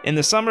 In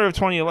the summer of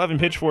 2011,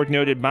 Pitchfork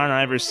noted Bon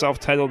Iver's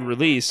self-titled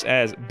release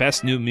as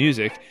Best New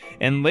Music,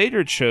 and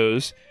later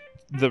chose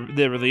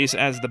the release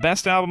as the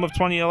best album of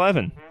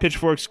 2011.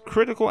 Pitchfork's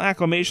critical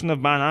acclamation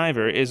of Bon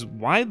Iver is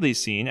widely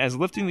seen as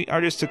lifting the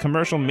artist to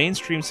commercial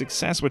mainstream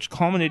success, which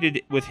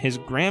culminated with his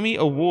Grammy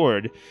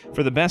Award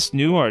for the Best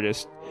New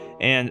Artist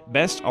and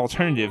Best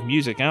Alternative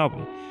Music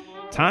Album.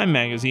 Time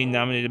magazine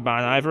nominated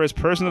Bon Iver as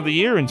Person of the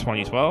Year in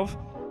 2012.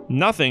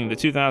 Noting the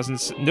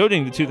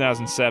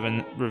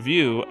 2007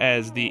 review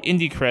as the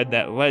indie cred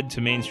that led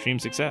to mainstream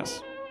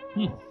success.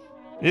 It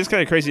is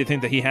kind of crazy to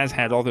think that he has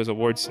had all those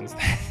awards since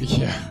then.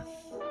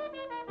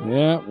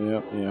 Yeah.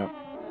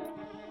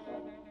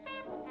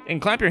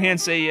 And Clap Your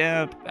Hands Say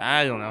Yeah.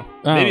 I don't know.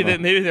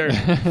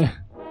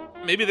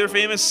 Maybe they're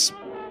famous.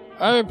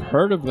 I've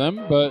heard of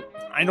them, but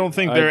I don't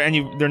think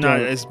they're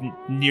not as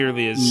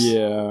nearly as.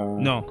 Yeah.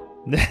 No.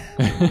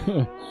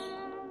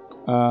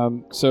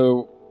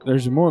 So.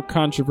 There's more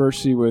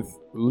controversy with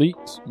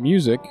leaked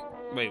music.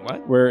 Wait,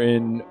 what? Where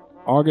in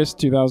August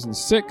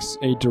 2006,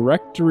 a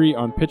directory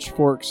on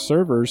Pitchfork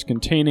servers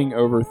containing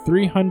over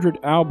 300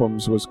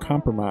 albums was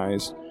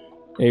compromised.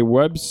 A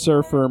web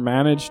surfer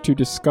managed to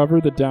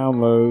discover the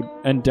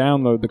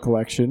download the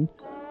collection,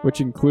 which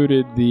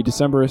included the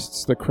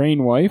Decemberists' The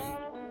Crane Wife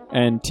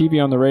and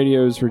TV on the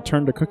Radio's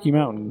Return to Cookie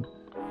Mountain,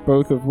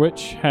 both of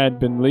which had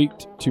been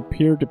leaked to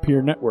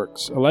peer-to-peer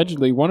networks.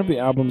 Allegedly, one of the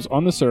albums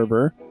on the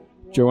server,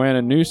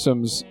 Joanna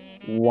Newsom's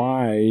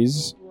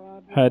Wise,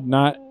 had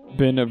not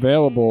been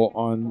available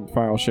on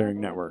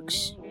file-sharing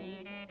networks.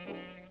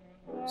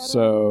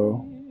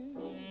 So,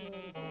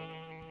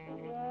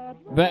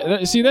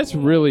 that's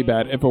really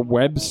bad. If a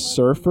web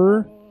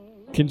surfer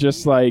can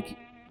just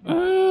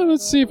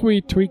let's see if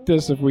we tweak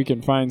this, if we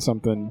can find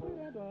something,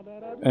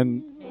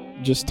 and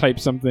just type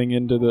something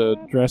into the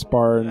address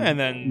bar and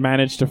then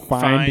manage to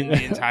find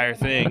the entire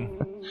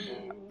thing.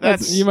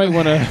 You might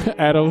want to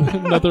add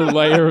another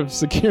layer of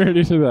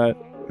security to that.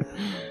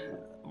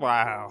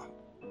 Wow.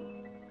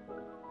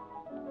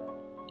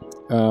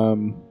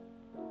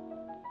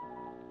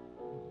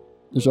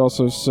 There's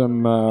also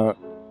some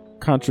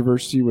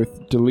controversy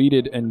with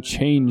deleted and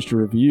changed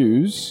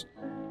reviews.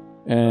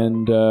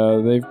 And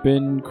they've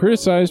been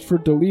criticized for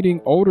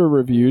deleting older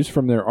reviews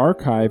from their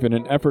archive in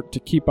an effort to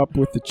keep up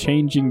with the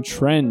changing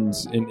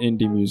trends in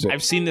indie music.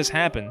 I've seen this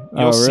happen.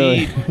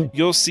 Really?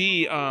 You'll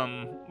see,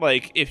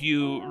 like, if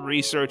you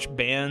research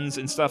bands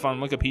and stuff on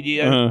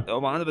Wikipedia, a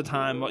lot of the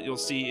time what you'll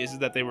see is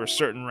that they were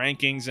certain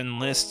rankings and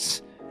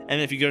lists.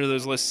 And if you go to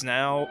those lists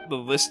now, the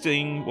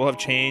listing will have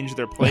changed.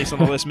 Their place on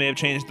the list may have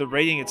changed. The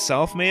rating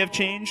itself may have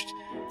changed.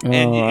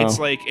 And it's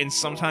like, and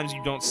sometimes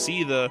you don't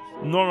see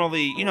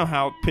normally, you know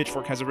how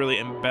Pitchfork has a really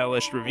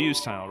embellished review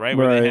style, right?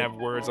 Where they have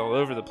words all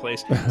over the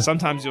place.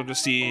 Sometimes you'll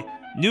just see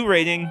new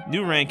rating,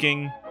 new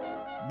ranking,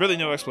 really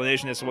no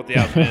explanation as to what the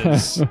album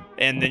is.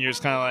 And then you're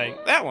just kind of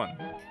like, that one.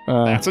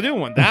 That's a new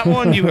one. That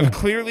one, you have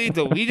clearly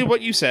deleted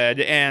what you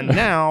said, and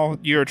now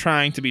you're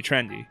trying to be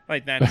trendy.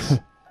 Like, that's...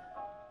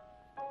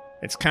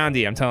 It's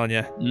Condi, I'm telling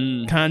you.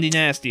 Condi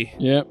nasty.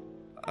 Yep.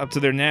 Up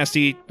to their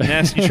nasty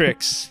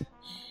tricks.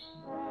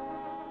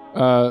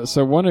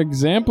 So one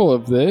example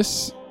of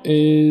this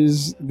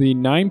is the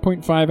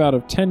 9.5 out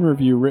of 10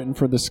 review written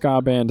for the ska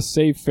band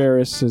Save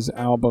Ferris's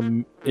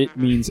album It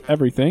Means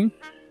Everything.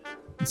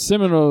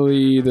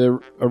 Similarly, the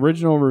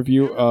original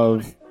review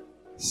of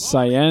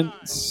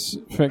Science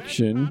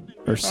Fiction,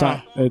 or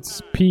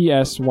it's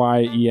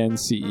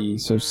P-S-Y-E-N-C-E,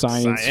 so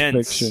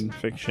Science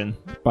Fiction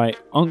by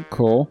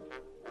Uncle,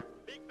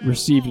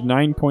 received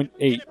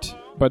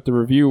 9.8, but the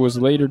review was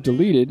later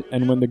deleted,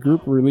 and when the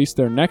group released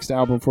their next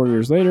album 4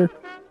 years later,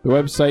 the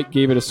website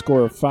gave it a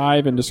score of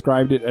 5 and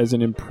described it as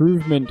an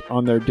improvement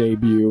on their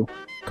debut,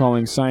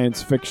 calling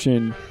Science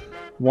Fiction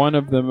one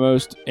of the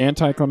most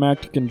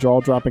anticlimactic and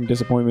jaw-dropping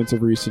disappointments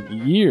of recent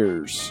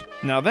years.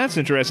 Now that's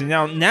interesting.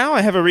 Now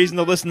I have a reason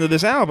to listen to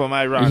this album,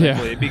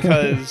 ironically,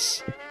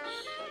 because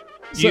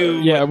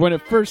when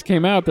it first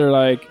came out, they're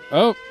like,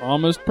 oh,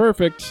 almost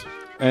perfect.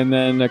 And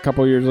then a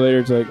couple years later,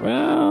 it's like,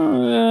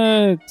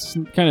 well, it's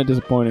kind of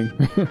disappointing.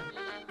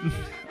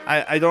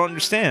 I don't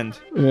understand.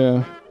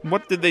 Yeah.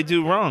 What did they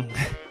do wrong?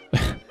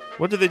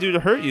 What did they do to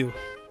hurt you?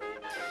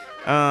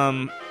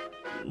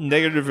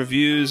 Negative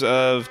reviews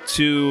of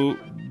 2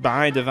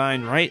 By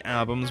Divine Right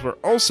albums were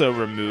also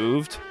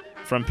removed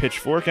from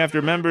Pitchfork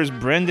after members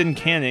Brendan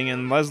Canning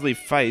and Leslie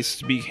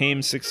Feist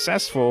became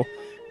successful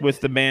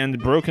with the band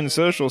Broken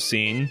Social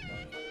Scene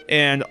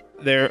and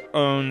their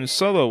own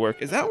solo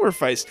work. Is that where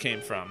Feist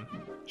came from?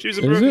 She was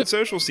a Broken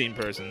Social Scene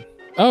person.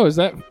 Oh, is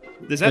that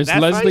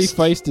Leslie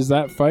Feist? Is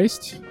that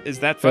Feist? Is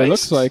that Feist? It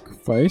looks like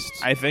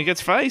Feist. I think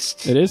it's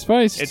Feist. It is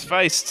Feist. It's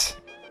Feist.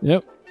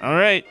 Yep. All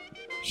right.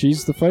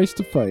 She's the Feist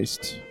of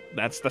Feist.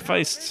 That's the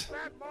Feist.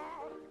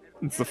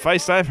 It's the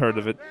Feist I've heard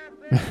of it.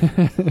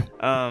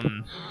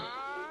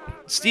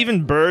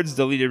 Stephen Bird's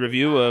deleted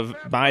review of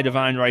By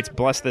Divine Right's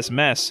Bless This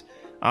Mess,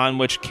 on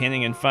which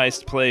Canning and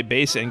Feist play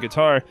bass and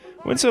guitar,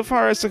 went so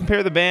far as to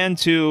compare the band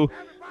to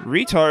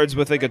retards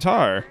with a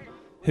guitar,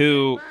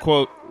 who,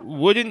 quote,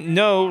 wouldn't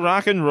know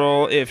rock and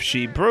roll if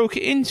she broke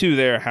into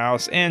their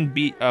house and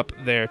beat up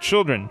their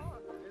children.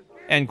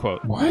 End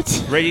quote.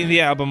 What? Rating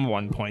the album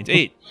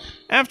 1.8.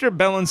 After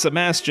Bell and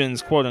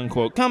Sebastian's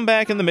quote-unquote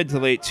comeback in the mid to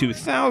late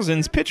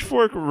 2000s,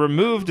 Pitchfork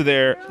removed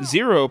their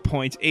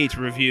 0.8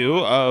 review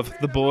of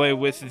The Boy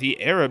with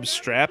the Arab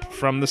Strap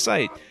from the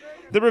site.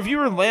 The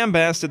reviewer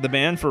lambasted the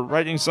band for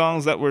writing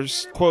songs that were,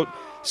 quote,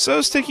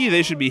 so sticky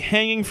they should be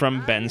hanging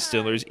from Ben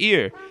Stiller's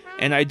ear.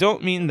 And I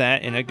don't mean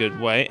that in a good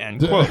way, end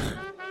quote.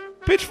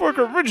 Pitchfork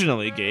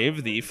originally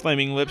gave the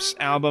Flaming Lips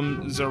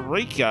album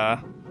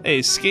Zareka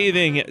a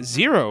scathing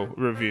 0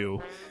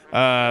 review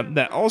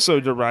that also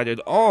derided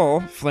all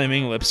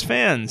Flaming Lips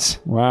fans.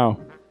 Wow.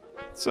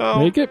 So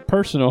they get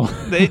personal.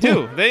 They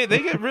do. They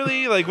get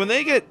really, like, when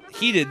they get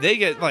heated, they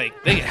get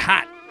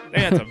hot.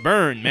 They have to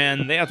burn,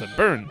 man. They have to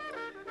burn.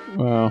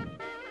 Wow.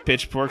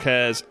 Pitchfork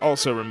has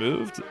also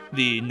removed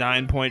the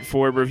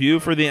 9.4 review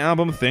for the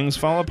album Things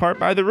Fall Apart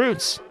by The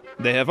Roots.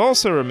 They have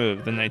also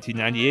removed the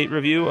 1998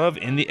 review of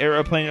In the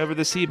Aeroplane Over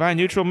the Sea by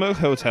Neutral Milk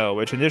Hotel,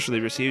 which initially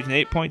received an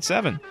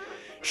 8.7.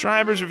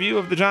 Schreiber's review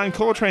of the John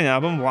Coltrane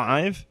album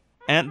Live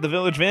at the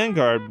Village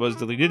Vanguard was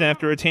deleted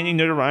after attaining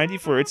notoriety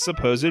for its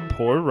supposed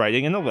poor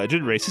writing and alleged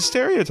racist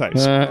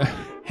stereotypes.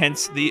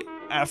 Hence the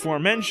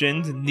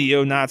aforementioned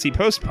neo-Nazi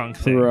post-punk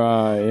thing.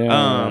 Right,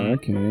 yeah,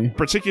 okay.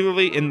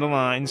 Particularly in the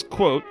lines,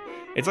 quote,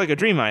 it's like a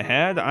dream I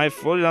had. I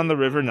floated on the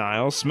River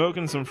Nile,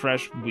 smoking some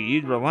fresh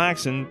weed,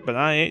 relaxing, but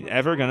I ain't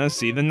ever gonna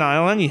see the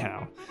Nile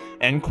anyhow.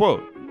 End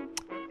quote.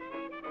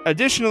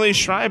 Additionally,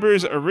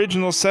 Schreiber's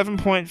original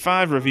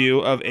 7.5 review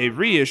of a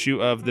reissue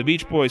of the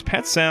Beach Boys'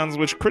 Pet Sounds,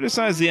 which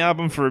criticized the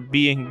album for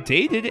being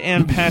dated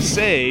and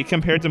passé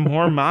compared to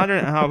more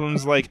modern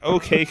albums like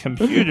OK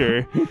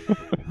Computer,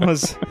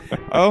 was,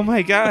 oh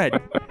my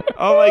god.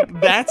 Oh, like,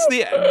 that's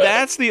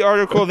the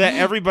article that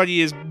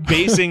everybody is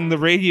basing the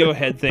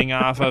Radiohead thing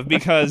off of,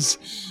 because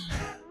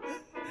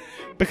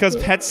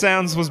Pet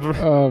Sounds was...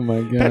 Oh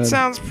my god. Pet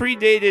Sounds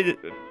predated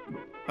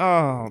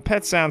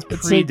Pet Sounds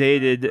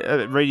predated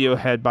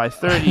Radiohead by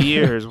 30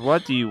 years.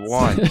 What do you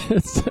want?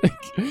 It's like,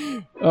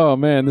 oh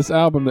man, this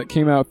album that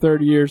came out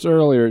 30 years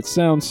earlier, it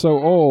sounds so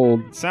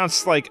old. It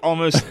sounds like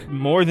almost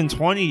more than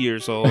 20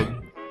 years old.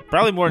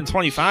 Probably more than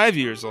 25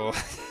 years old.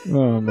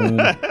 Oh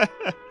man.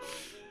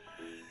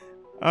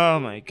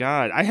 Oh my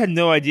god. I had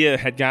no idea it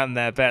had gotten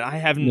that bad.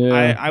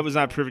 I was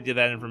not privy to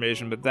that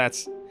information, but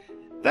that's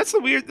a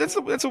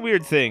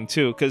weird thing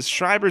too, because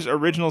Schreiber's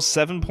original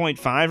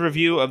 7.5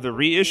 review of the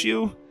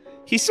reissue,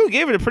 he still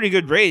gave it a pretty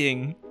good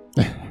rating,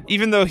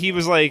 even though he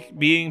was like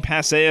being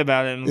passé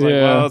about it and was like,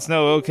 well, it's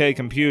no okay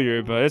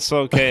computer, but it's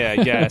okay,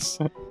 I guess.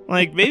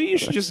 Like, maybe you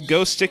should just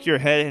go stick your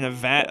head in a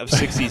vat of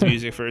 60s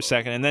music for a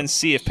second and then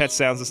see if Pet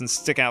Sounds doesn't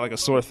stick out like a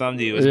sore thumb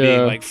to you as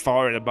being like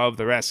far and above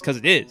the rest, because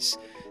it is.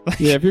 Like,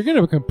 yeah, if you're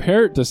going to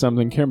compare it to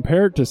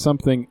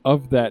something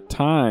of that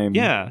time.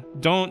 Yeah,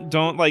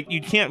 don't like,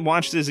 you can't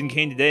watch this in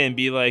Kane today and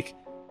be like,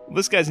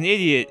 this guy's an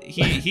idiot.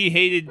 He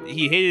hated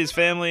his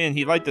family and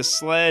he liked the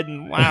sled,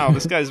 and wow,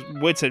 this guy's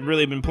wits had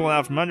really been pulling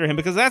out from under him,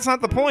 because that's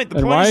not the point.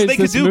 The point is they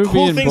could do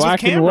cool things with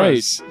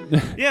cameras.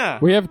 Yeah.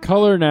 We have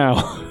color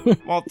now.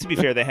 Well, to be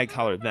fair, they had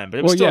color then, but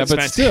it was still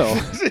expensive.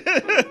 But still.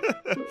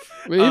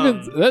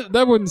 Even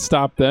that wouldn't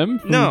stop them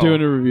from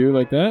doing a review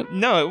like that.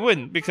 No, it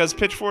wouldn't, because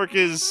Pitchfork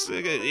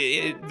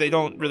they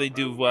don't really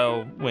do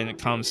well when it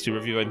comes to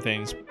reviewing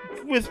things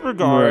with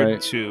regard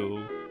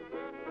to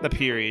the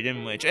period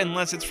in which,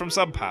 unless it's from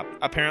Sub Pop.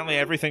 Apparently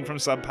everything from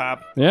Sub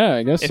Pop. Yeah,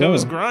 I guess if it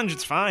was grunge,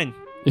 it's fine.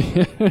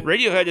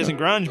 Radiohead isn't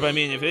grunge, but I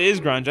mean, if it is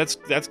grunge,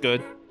 that's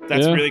good.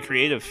 That's really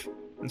creative.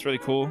 That's really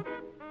cool.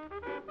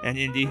 And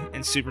indie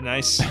and super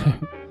nice.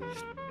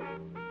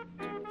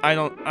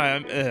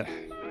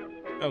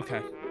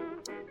 Okay.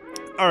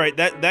 All right,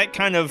 that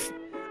kind of,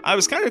 I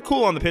was kind of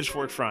cool on the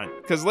Pitchfork front,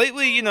 because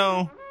lately, I'm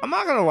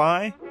not gonna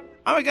lie,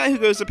 I'm a guy who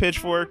goes to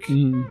Pitchfork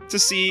to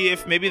see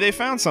if maybe they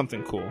found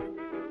something cool.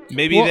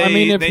 Maybe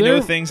they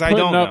know things I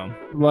don't know.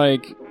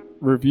 Like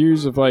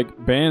reviews of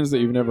like bands that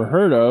you've never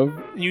heard of.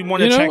 You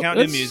want to check out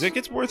new music?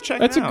 It's worth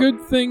checking out. That's a good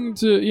thing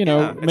to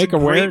make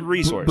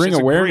resource. Bring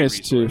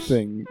awareness to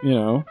thing.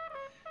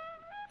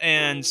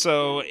 And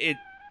so it.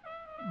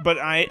 But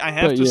I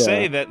have to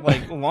say that,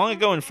 like, long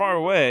ago and far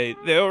away,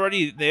 they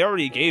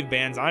already gave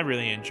bands I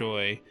really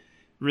enjoy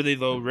really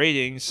low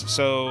ratings.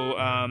 So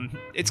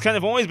it's kind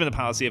of always been a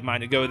policy of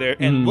mine to go there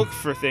and look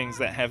for things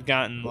that have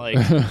gotten like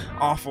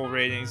awful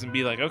ratings and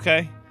be like,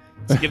 okay,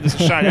 let's give this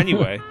a shot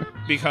anyway,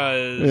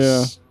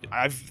 because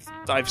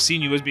I've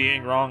seen you as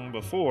being wrong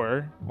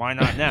before. Why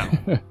not now?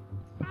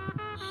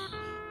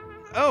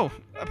 Oh,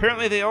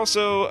 apparently they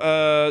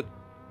also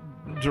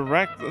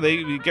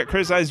they get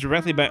criticized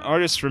directly by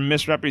artists for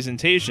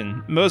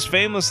misrepresentation. Most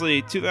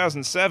famously,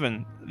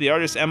 2007, the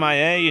artist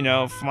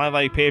MIA, Fly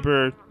Like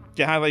Paper,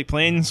 Get High Like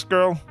Planes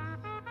Girl,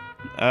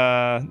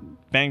 Bang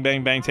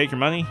Bang Bang, Take Your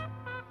Money.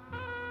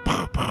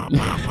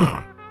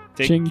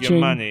 Take ching, your ching.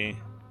 Money.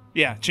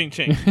 Yeah, ching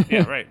ching.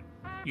 Yeah, right.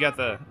 You got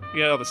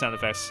all the sound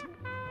effects.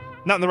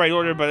 Not in the right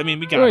order, but I mean,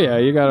 we got it. Oh yeah,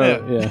 you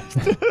gotta,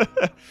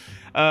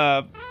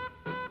 yeah.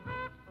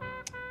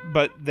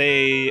 But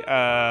they,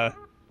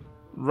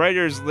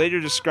 writers later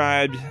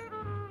described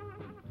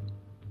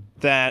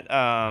that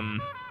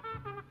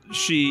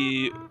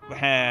she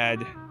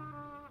had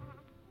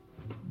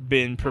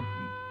been...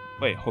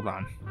 Wait, hold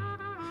on.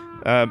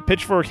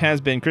 Pitchfork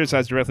has been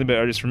criticized directly by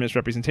artists for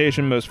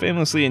misrepresentation, most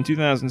famously in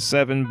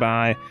 2007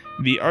 by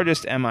the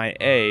artist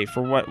MIA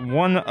for what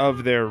one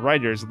of their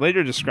writers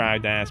later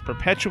described as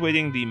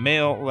perpetuating the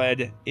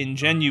male-led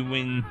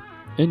ingenue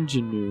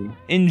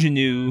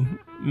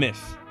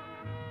myth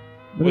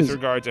with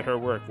regard to her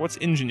work. What's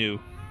ingenue?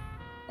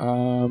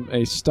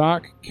 A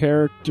stock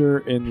character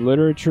in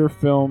literature,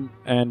 film,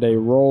 and a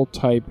role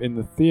type in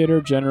the theater,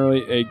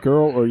 generally a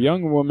girl or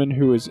young woman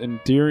who is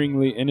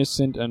endearingly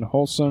innocent and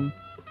wholesome.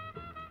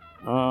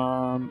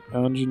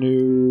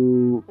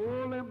 Ingenue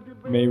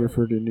may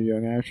refer to new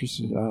young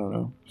actresses. I don't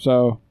know.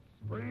 So,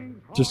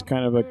 just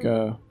kind of like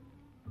a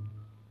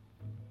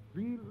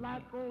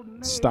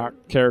stock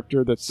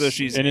character that's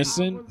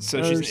innocent.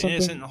 So she's an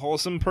innocent and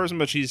wholesome person,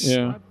 but she's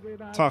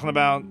talking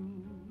about,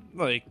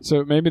 like,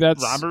 so maybe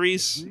that's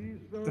robberies.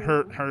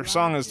 Her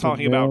song is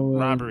talking about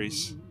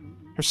robberies.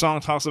 Her song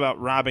talks about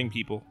robbing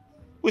people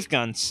with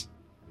guns.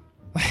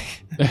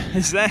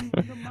 Is that?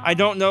 I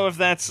don't know if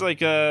that's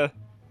like a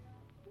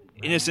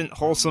innocent,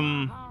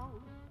 wholesome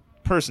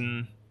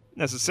person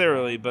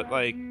necessarily, but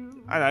like,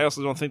 I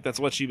also don't think that's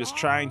what she was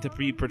trying to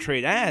be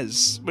portrayed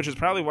as, which is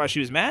probably why she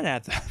was mad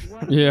at them.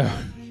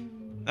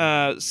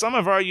 Yeah. Some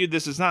have argued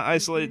this is not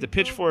isolated to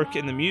Pitchfork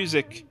in the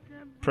music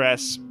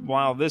press,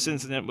 while this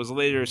incident was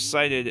later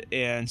cited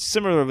and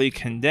similarly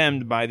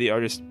condemned by the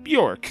artist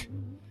Bjork,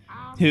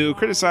 who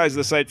criticized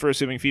the site for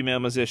assuming female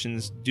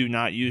musicians do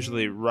not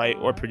usually write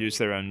or produce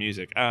their own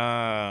music.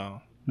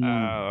 Oh,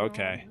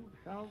 okay.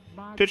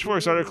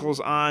 Pitchfork's articles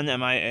on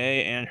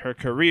MIA and her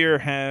career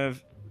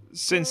have,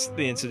 since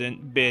the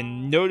incident,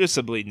 been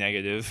noticeably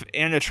negative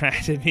and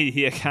attracted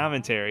media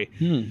commentary.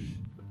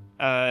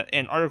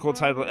 an article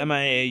titled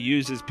MIA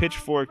uses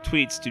Pitchfork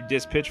tweets to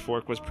diss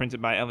Pitchfork was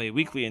printed by LA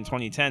Weekly in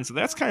 2010. So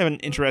that's kind of an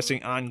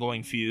interesting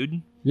ongoing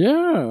feud.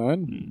 Yeah,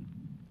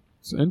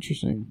 it's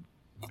interesting.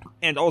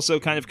 And also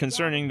kind of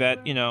concerning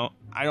that,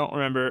 I don't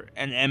remember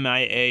an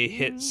MIA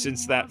hit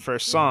since that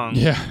first song.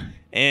 Yeah.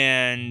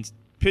 And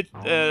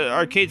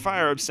Arcade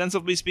Fire,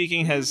 ostensibly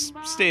speaking, has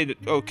stayed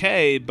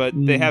okay, but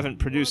they haven't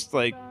produced,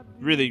 like,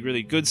 really,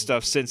 really good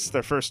stuff since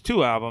their first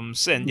 2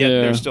 albums, and yet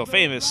they're still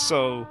famous.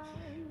 So,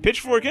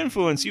 Pitchfork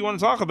influence, you want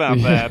to talk about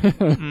that?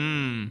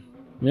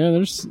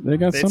 Yeah, they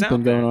got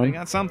something going on. They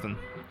got something.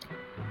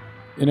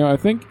 I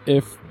think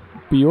if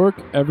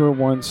Bjork ever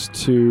wants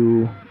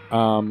to,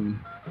 go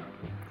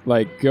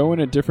in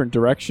a different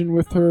direction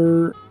with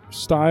her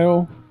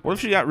style... What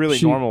if she got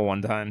really normal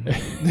one time?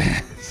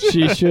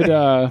 She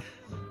should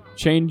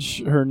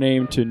change her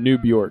name to New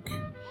Bjork.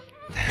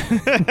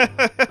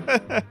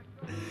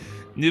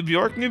 New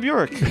Bjork, New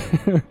Bjork.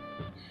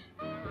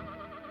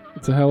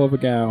 It's a hell of a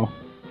gal.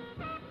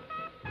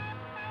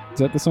 Is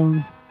that the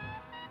song?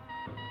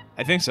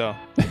 I think so.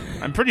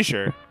 I'm pretty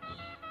sure.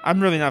 I'm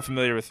really not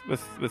familiar with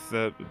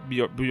the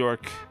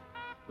Bjork.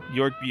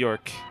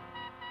 Bjork.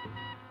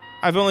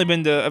 I've only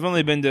been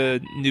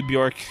to New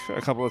Bjork a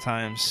couple of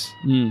times.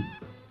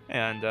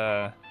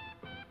 And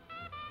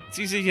it's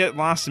easy to get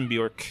lost in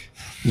Bjork.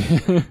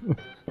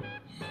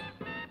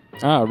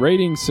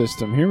 Rating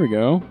system. Here we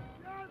go.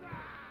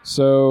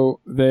 So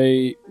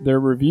their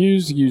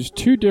reviews use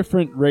 2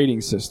 different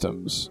rating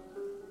systems,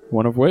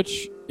 one of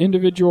which,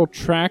 individual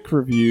track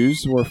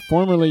reviews, were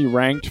formerly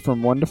ranked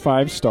from 1 to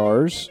 5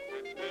 stars,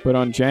 but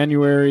on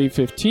January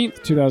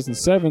 15th,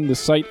 2007, the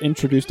site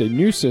introduced a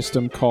new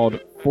system called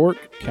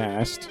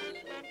Forkcast.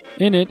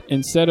 In it,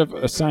 instead of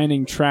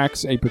assigning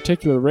tracks a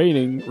particular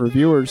rating,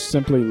 reviewers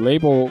simply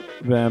label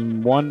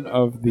them one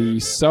of the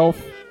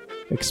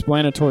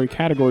self-explanatory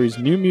categories: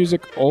 new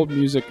music, old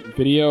music,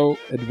 video,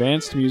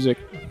 advanced music,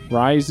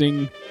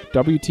 rising,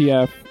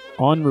 WTF,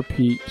 on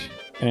repeat,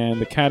 and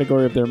the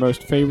category of their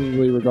most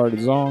favorably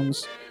regarded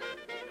songs.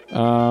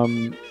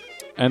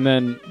 And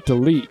then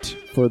delete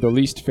for the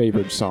least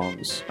favored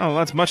songs. Oh,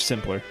 that's much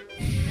simpler.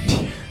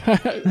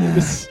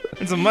 It's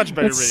a much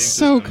better rating system. It's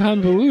so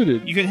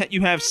convoluted.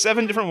 You have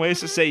 7 different ways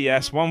to say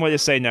yes, 1 way to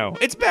say no.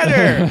 It's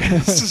better!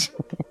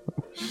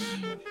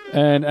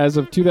 And as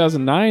of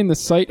 2009, the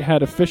site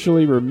had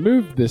officially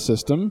removed this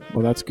system.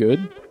 Well, that's good.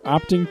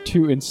 Opting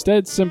to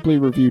instead simply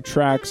review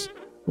tracks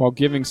while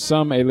giving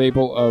some a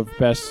label of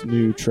best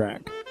new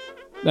track.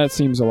 That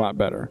seems a lot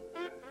better.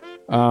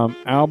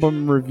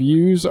 Album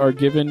reviews are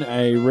given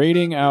a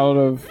rating out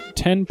of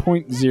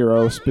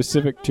 10.0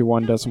 specific to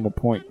 1 decimal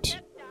point.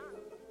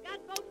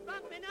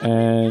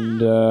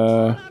 And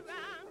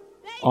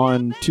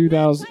on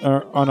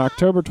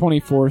October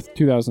 24th,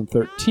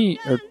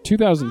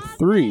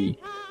 2003,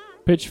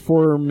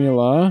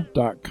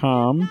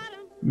 Pitchformula.com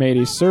made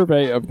a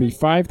survey of the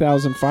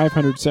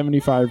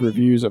 5,575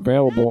 reviews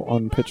available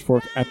on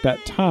Pitchfork at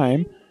that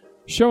time,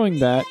 showing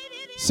that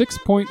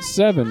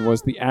 6.7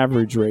 was the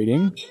average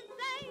rating.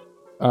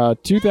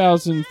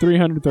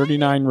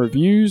 2,339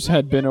 reviews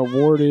had been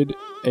awarded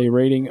a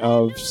rating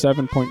of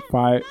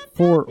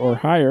 7.54 or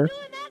higher.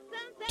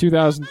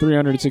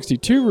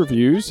 2,362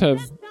 reviews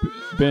have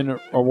been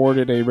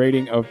awarded a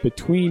rating of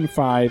between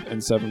 5 and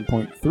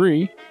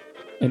 7.3,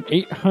 and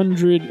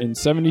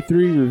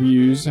 873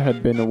 reviews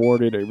had been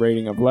awarded a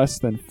rating of less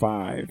than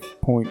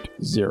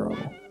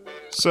 5.0.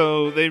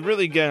 So they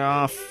really get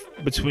off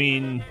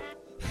between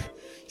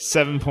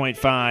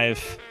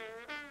 7.5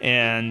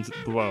 and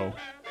below.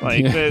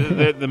 Like,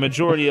 the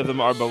majority of them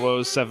are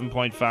below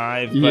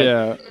 7.5.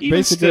 Yeah,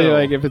 basically, still,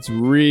 like, if it's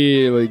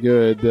really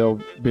good,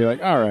 they'll be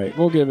like, all right,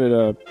 we'll give it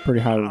a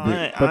pretty high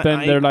review. But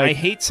then they're like, I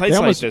hate sites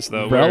like this,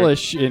 though.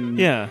 Relish in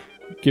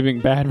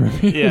giving bad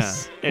reviews. Yeah,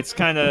 it's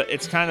kind of,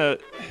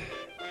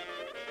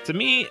 to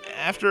me,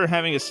 after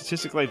having a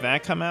statistic like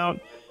that come out,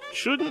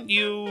 shouldn't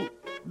you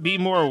be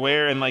more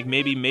aware and like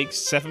maybe make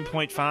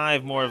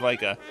 7.5 more of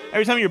like a,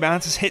 every time your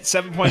bounces hit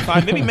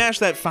 7.5, maybe mash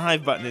that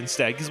 5 button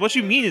instead, because what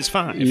you mean is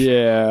 5.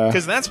 Yeah,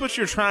 because that's what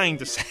you're trying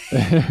to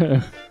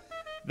say.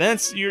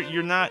 That's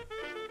you're not,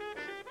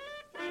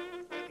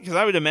 because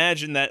I would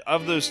imagine that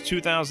of those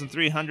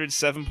 2,300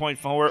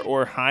 7.4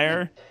 or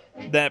higher,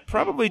 that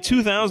probably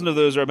 2,000 of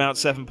those are about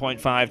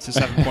 7.5 to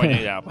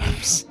 7.8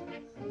 albums,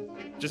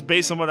 just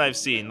based on what I've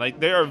seen. Like,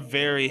 they are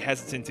very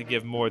hesitant to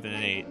give more than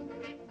an 8.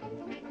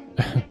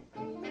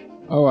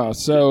 Oh, wow.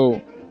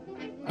 So,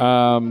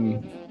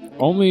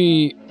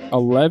 only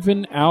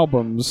 11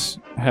 albums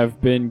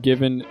have been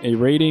given a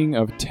rating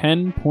of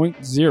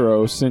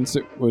 10.0 since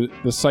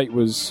the site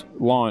was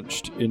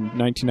launched in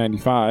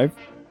 1995.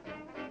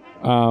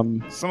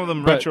 Some of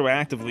them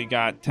retroactively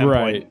got 10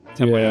 points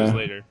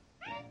later.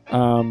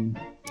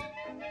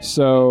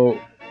 So,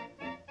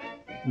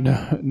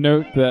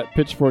 note that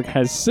Pitchfork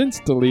has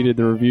since deleted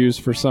the reviews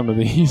for some of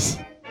these.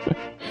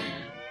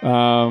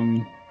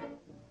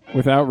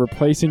 Without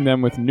replacing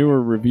them with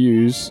newer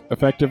reviews,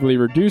 effectively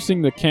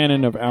reducing the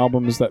canon of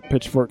albums that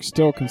Pitchfork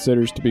still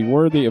considers to be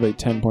worthy of a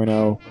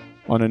 10.0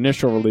 on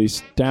initial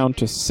release down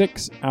to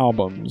 6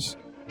 albums.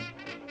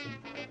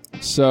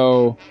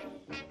 So,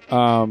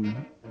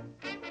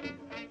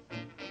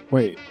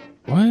 wait,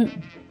 what?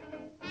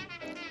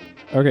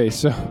 Okay,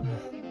 so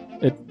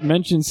it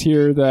mentions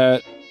here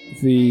that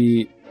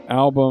the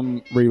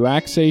album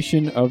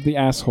Relaxation of the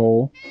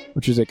Asshole,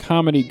 which is a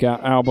comedy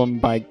album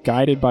by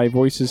Guided by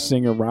Voices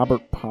singer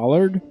Robert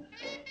Pollard,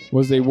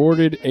 was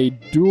awarded a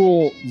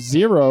dual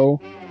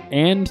 0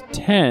 and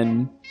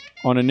 10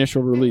 on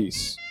initial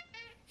release.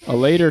 A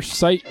later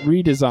site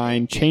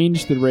redesign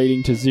changed the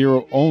rating to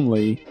 0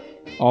 only,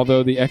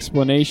 although the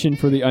explanation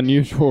for the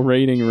unusual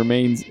rating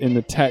remains in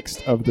the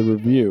text of the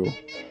review.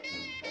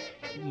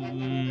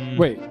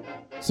 Wait,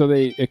 so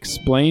they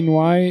explain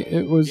why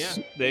it was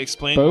they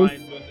explained both? why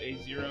it was a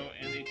 0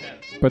 and a 10.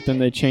 But then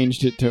they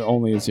changed it to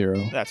only a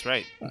 0. That's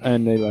right.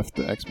 And they left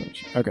the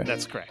explanation. Okay.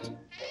 That's correct.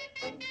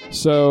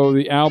 So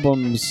the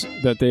albums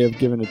that they have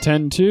given a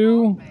 10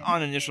 to...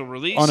 On initial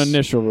release.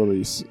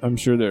 I'm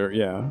sure they're,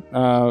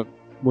 yeah.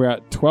 We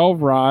got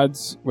 12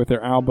 Rods with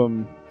their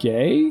album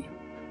Gay.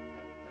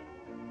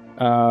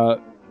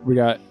 We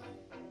got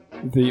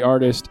the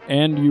artist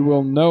And You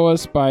Will Know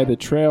Us by the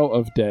Trail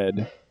of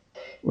Dead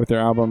with their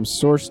album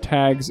Source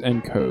Tags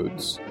and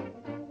Codes.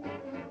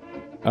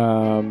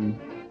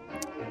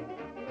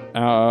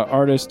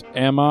 Artist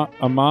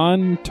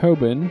Aman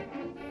Tobin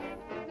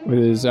with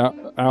his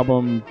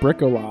album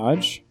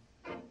Bricolage.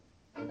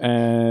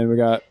 And we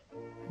got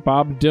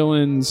Bob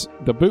Dylan's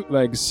The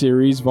Bootleg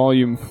Series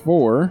Volume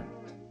 4.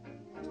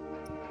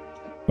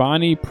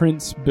 Bonnie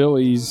Prince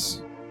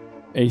Billy's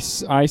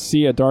I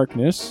See a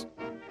Darkness.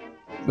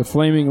 The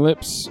Flaming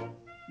Lips,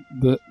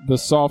 the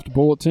Soft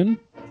Bulletin.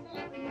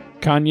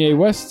 Kanye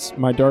West's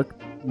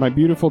My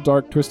Beautiful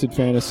Dark Twisted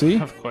Fantasy.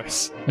 Of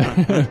course.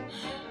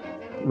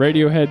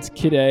 Radiohead's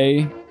Kid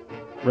A.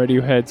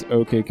 Radiohead's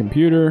OK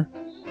Computer.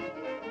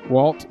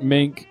 Walt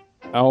Mink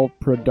El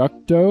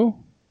Producto.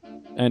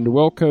 And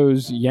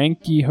Wilco's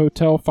Yankee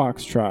Hotel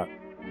Foxtrot.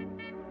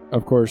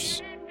 Of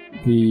course,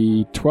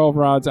 the 12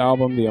 Rods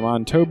album, the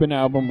Amon Tobin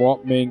album,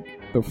 Walt Mink,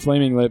 the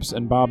Flaming Lips,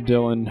 and Bob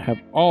Dylan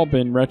have all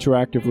been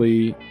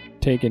retroactively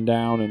taken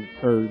down,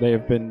 or they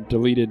have been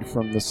deleted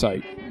from the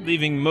site.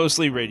 Leaving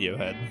mostly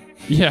Radiohead.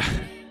 Yeah.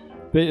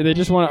 They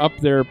just want to up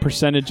their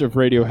percentage of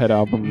Radiohead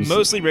albums.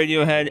 Mostly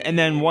Radiohead, and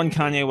then one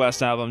Kanye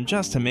West album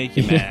just to make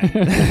you mad.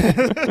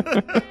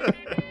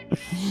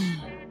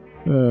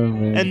 Oh,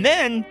 man. And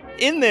then,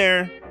 in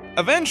there,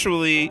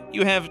 eventually,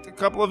 you have a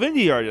couple of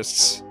indie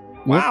artists.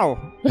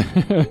 Wow.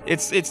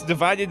 It's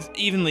divided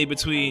evenly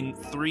between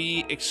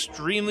 3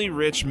 extremely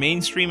rich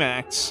mainstream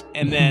acts,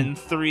 and then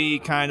 3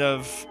 kind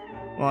of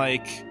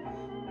like,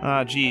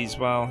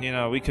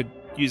 we could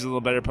use a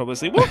little better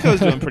publicity. Wilco's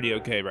doing pretty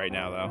okay right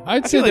now, though.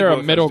 I'd say they're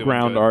a middle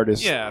ground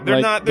artist. Yeah,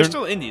 they're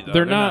still indie, though.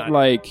 They're not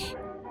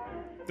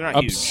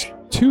huge.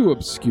 Too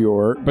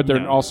obscure, but they're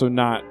No. also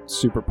not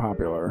super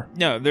popular.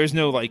 No, there's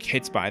no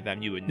hits by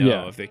them you would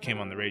know if they came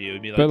on the radio.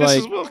 You'd be like, But, this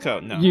is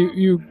Wilco. No.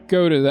 You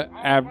go to the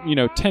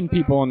 10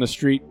 people on the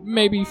street,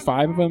 maybe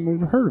 5 of them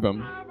have heard of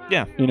them.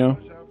 Yeah.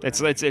 It's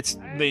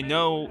they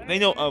know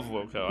of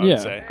Wilco, I would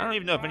say. I don't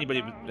even know if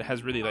anybody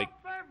has really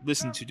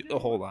listened to a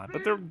whole lot,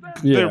 but they're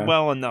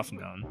well enough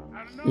known.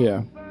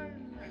 Yeah.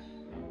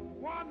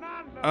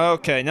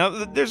 Okay, now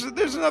there's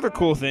another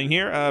cool thing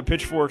here.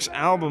 Pitchfork's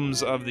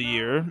albums of the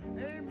year,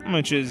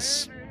 which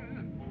is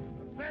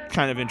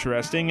kind of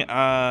interesting.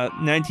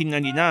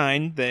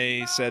 1999,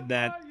 they said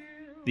that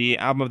the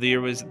album of the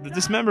year was The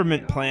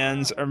Dismemberment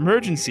Plan's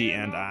Emergency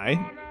and I.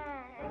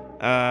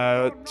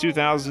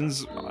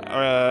 2000's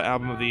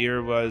album of the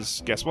year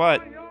was, guess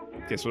what?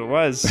 Guess what it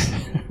was?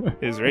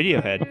 It was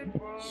Radiohead.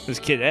 It was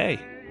Kid A.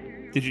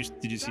 Did you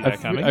see that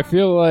coming? I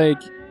feel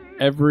like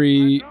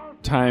every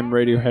time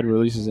Radiohead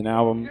releases an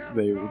album,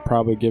 they would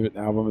probably give it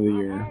Album of the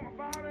Year.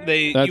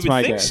 That's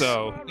my guess.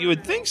 You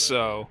would think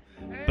so,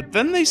 but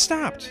then they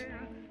stopped.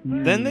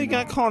 Then they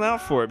got called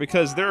out for it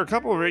because there are a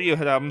couple of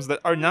Radiohead albums that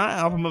are not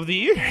Album of the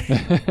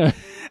Year,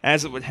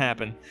 as it would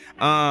happen.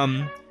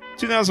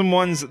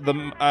 2001's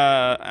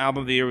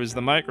Album of the Year was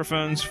The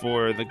Microphones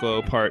for The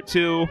Glow Part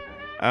 2.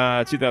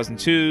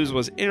 2002's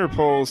was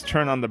Interpol's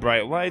Turn on the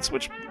Bright Lights,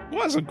 which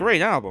was a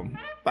great album.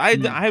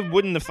 I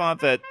wouldn't have thought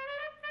that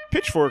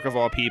Pitchfork, of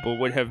all people,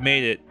 would have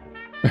made it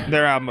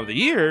their Album of the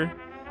Year,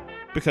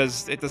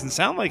 because it doesn't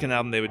sound like an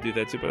album they would do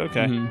that to, but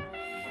okay.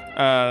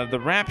 The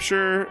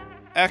Rapture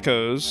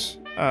Echoes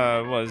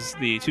was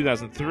the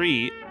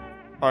 2003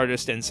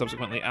 Artist and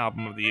subsequently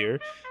Album of the Year.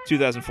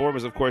 2004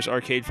 was, of course,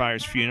 Arcade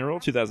Fire's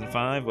Funeral.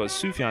 2005 was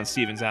Sufjan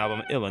Stevens'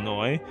 album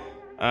Illinois,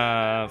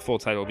 full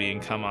title being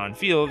Come On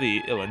Feel,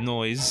 the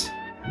Illinois.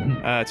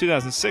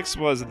 2006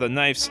 was The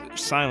Knife's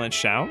Silent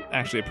Shout,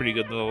 actually a pretty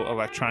good little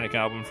electronic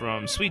album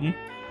from Sweden.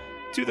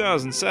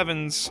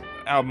 2007's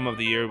Album of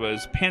the Year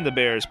was Panda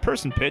Bear's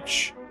Person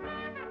Pitch.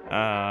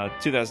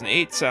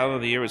 2008's Album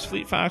of the Year was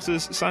Fleet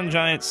Foxes' Sun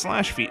Giant /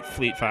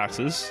 Fleet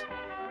Foxes.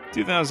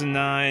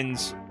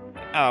 2009's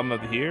Album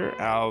of the Year,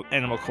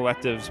 Animal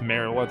Collective's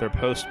Meriwether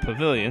Post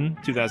Pavilion.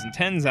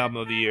 2010's Album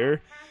of the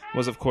Year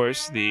was, of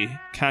course, the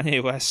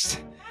Kanye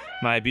West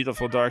My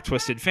Beautiful Dark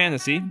Twisted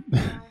Fantasy.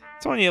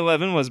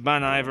 2011 was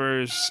Bon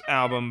Iver's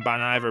album Bon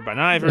Iver, Bon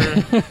Iver.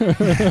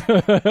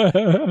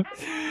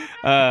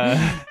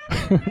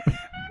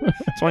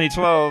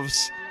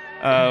 2012's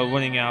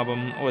winning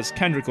album was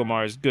Kendrick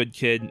Lamar's Good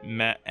Kid,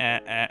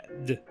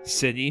 Mad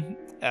City.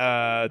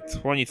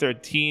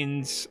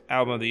 2013's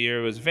album of the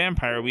year was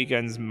Vampire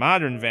Weekend's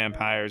Modern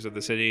Vampires of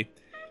the City.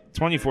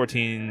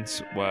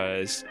 2014's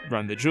was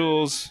Run the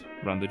Jewels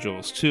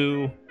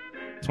 2.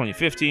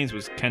 2015's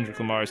was Kendrick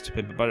Lamar's To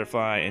Pimp a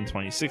Butterfly, and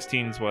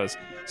 2016's was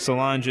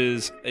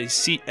Solange's A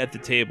Seat at the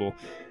Table.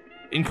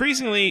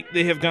 Increasingly,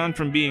 they have gone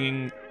from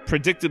being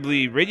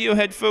predictably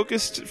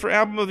Radiohead-focused for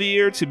Album of the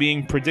Year to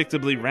being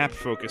predictably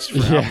rap-focused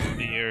for Album of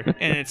the Year.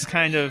 And it's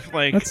kind of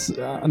like... That's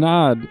an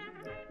odd...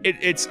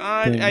 It's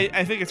odd.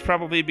 I think it's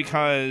probably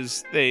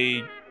because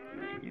they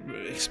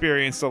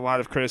experienced a lot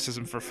of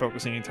criticism for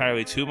focusing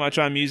entirely too much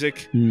on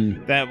music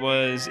that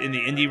was in the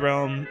indie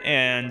realm,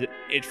 and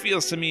it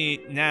feels to me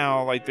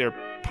now like they're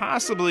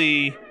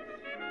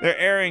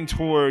erring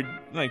toward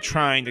like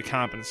trying to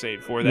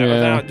compensate for that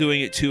without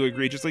doing it too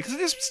egregiously, because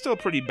it's still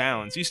pretty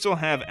balanced. You still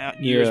have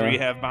years where you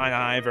have Bon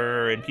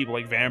Iver and people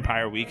like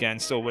Vampire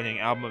Weekend still winning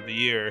Album of the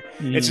Year.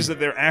 It's just that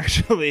they're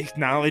actually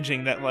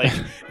acknowledging that like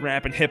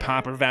rap and hip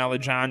hop are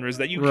valid genres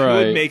that you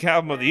could make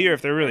Album of the Year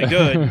if they're really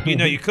good.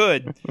 You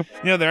could.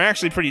 They're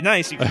actually pretty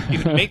nice. You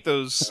could make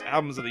those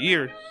Albums of the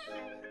Year.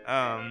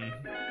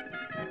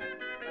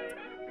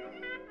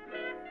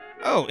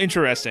 Oh,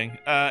 interesting.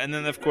 And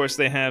then, of course,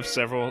 they have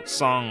several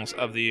songs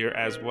of the year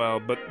as well,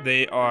 but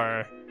they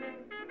are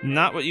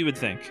not what you would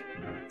think.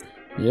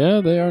 Yeah,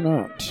 they are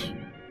not.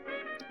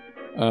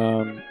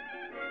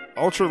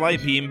 Ultra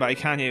Light Beam by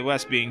Kanye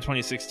West being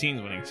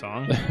 2016's winning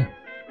song.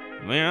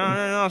 We're on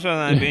an ultra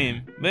light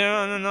beam. We're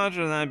on an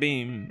ultra light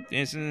beam.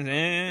 This is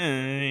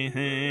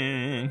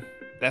anything.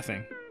 That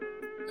thing.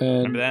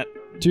 Remember that?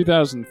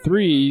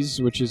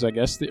 2003's, which is, I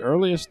guess, the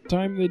earliest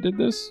time they did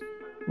this,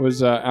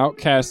 was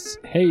Outkast's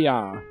Hey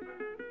Ya.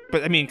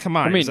 But, I mean, come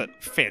on. It's a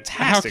fantastic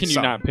How can you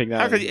song. not pick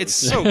that? It's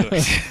so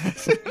good.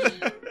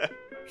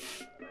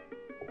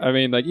 I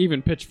mean, like,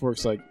 even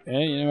Pitchfork's like,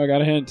 hey, I got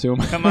to hand it to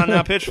him. Come on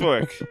now,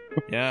 Pitchfork.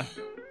 Yeah.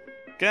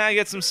 Can I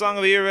get some Song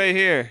of the Year right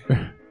here?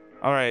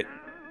 All right.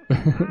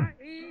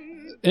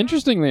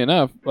 Interestingly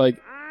enough,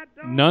 like,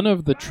 none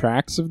of the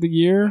tracks of the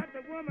year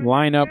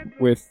line up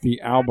with the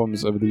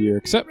albums of the year,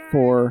 except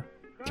for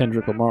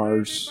Kendrick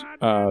Lamar's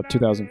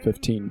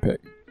 2015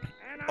 pick.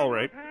 All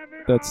right.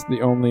 That's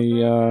the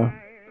only...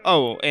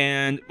 Oh,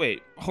 and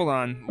wait, hold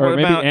on. Or what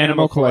maybe about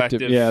Animal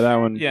Collective? Yeah, that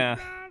one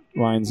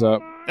lines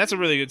up. That's a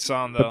really good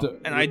song, though.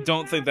 And I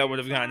don't think that would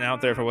have gotten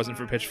out there if it wasn't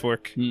for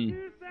Pitchfork.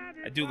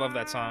 I do love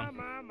that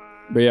song.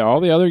 But yeah,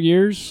 all the other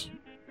years,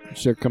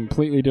 it's a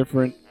completely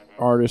different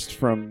artist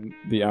from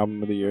the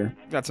album of the year.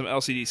 Got some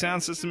LCD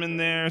Sound System in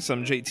there,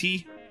 some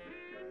JT.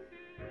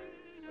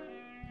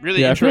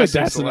 Really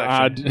interesting selection.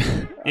 I feel like that's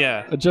an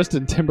odd a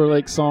Justin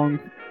Timberlake song.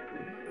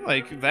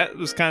 Like, that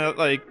was kind of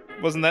like,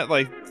 wasn't that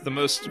like the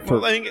most...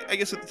 Well, I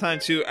guess at the time,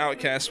 too,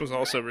 Outkast was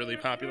also really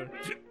popular.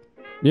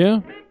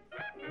 Yeah.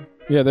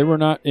 Yeah, they were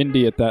not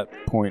indie at that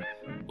point.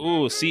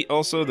 Ooh, see,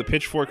 also the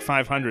Pitchfork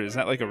 500. Is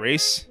that like a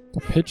race?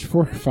 The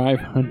Pitchfork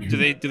 500.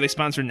 Do they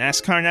sponsor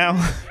NASCAR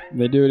now?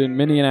 They do it in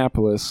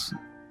Minneapolis.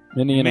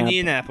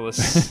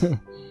 Minneapolis.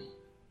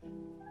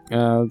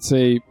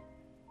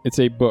 It's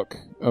a book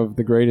of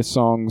the greatest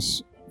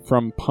songs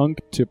from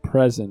punk to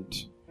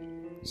present.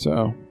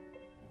 So,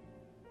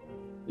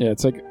 yeah,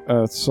 it's like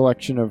a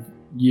selection of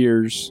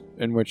years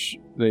in which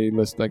they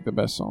list like the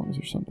best songs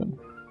or something.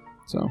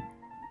 So,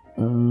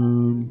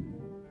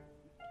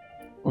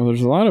 well,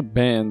 there's a lot of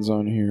bands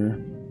on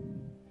here.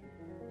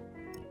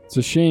 It's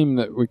a shame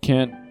that we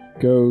can't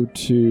go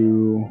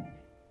to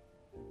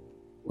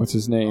what's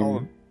his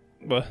name?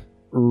 What?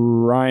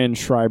 Ryan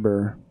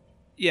Schreiber.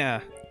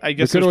 Yeah, I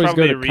guess we could always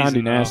go to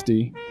Condé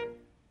Nasty.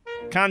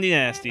 Condé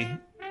Nasty.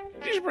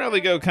 You should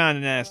probably go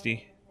Condé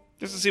Nasty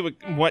just to see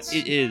what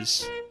it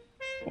is.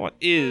 What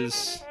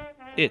is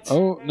it?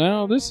 Oh,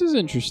 now this is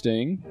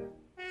interesting.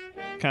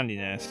 Condé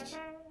Nast.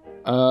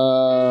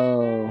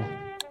 Oh.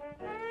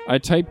 I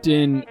typed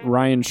in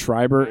Ryan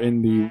Schreiber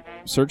in the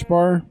search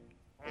bar,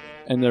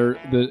 and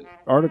the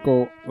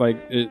article,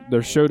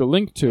 there showed a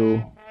link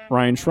to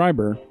Ryan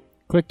Schreiber.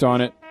 Clicked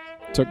on it,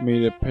 took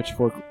me to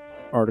Pitchfork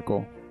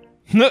article.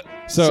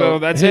 So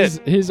that's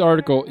it. His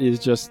article is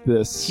just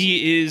this.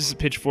 He is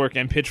Pitchfork,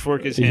 and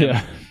Pitchfork is him.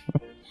 Yeah.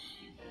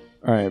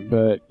 All right,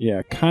 but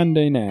yeah,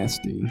 Condé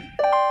Nasty.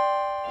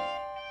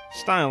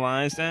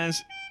 Stylized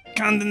as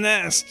Condé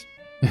Nast.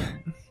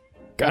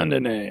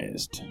 Condé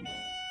Nast.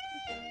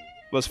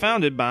 Was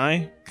founded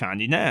by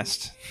Condé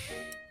Nast.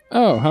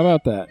 Oh, how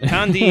about that?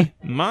 Condé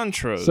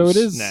Montrose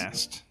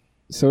Nast.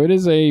 So it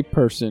is a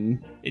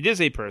person. It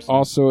is a person.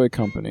 Also a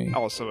company.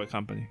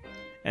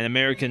 An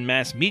American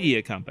mass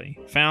media company,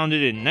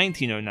 founded in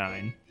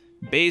 1909,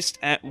 based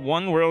at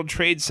One World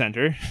Trade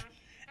Center,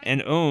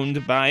 and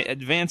owned by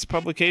Advance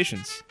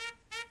Publications.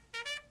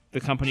 The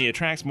company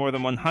attracts more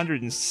than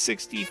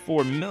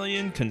 164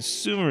 million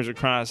consumers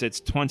across its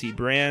 20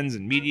 brands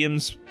and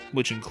mediums,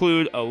 which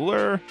include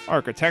Allure,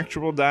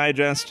 Architectural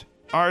Digest,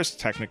 Ars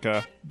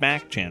Technica,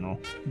 Back Channel,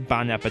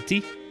 Bon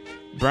Appetit,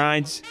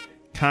 Brides,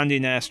 Condé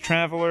Nast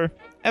Traveler,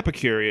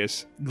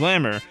 Epicurious,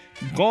 Glamour,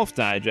 Golf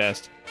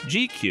Digest,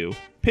 GQ,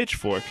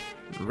 Pitchfork,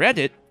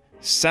 Reddit,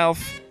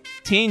 Self,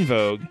 Teen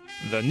Vogue,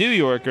 The New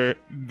Yorker,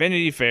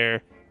 Vanity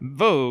Fair,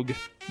 Vogue,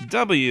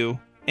 W,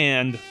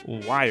 and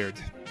Wired.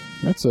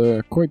 That's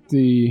quite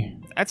the...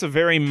 That's a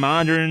very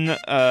modern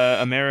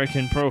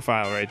American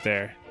profile right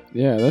there.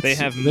 Yeah, they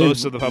have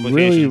most of the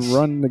publications. Really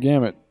run the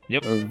gamut.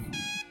 Yep.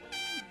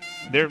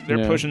 They're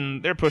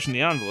pushing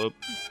the envelope.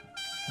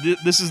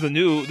 This is the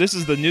new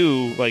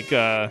like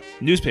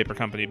newspaper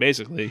company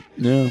basically.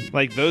 Yeah.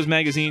 Like those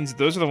magazines,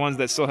 those are the ones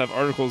that still have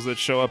articles that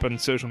show up on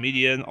social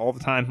media and all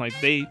the time. Like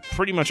they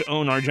pretty much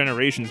own our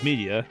generation's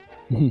media.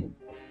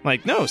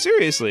 Like, no,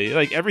 seriously.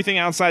 Like, everything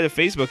outside of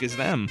Facebook is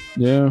them.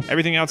 Yeah.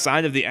 Everything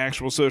outside of the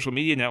actual social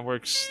media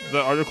networks, the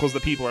articles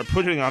that people are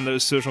putting on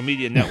those social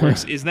media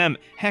networks is them.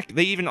 Heck,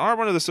 they even are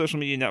one of the social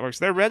media networks.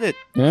 They're Reddit.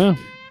 Yeah.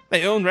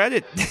 They own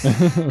Reddit.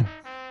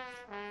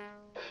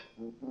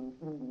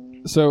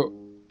 So,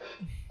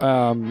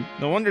 no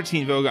wonder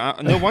Teen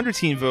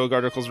Vogue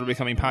articles were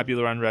becoming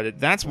popular on Reddit.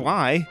 That's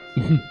why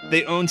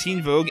they own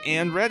Teen Vogue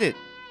and Reddit.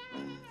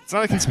 It's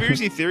not a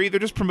conspiracy theory. They're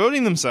just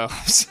promoting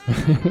themselves.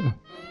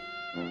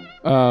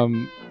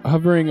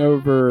 Hovering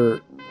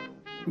over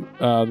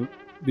the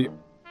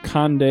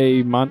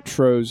Condé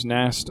Montrose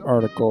Nast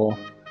article,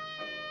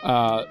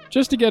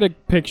 just to get a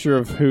picture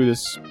of who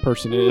this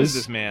person is. Who is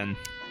this man?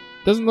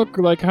 Doesn't look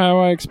like how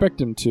I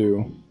expect him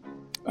to.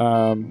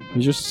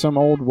 He's just some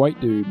old white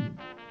dude.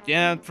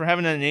 Yeah, for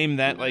having a name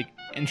that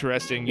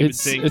interesting, you would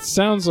think. It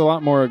sounds a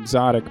lot more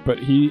exotic, but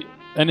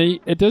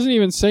it doesn't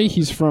even say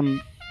he's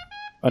from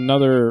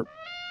another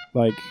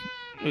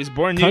he's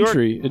born in New York.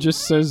 Country. It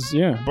just says,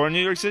 yeah. Born in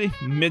New York City.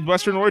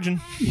 Midwestern origin.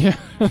 Yeah.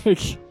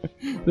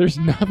 There's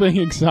nothing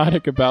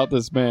exotic about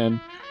this man.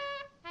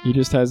 He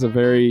just has a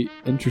very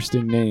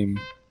interesting name.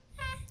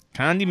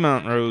 Condé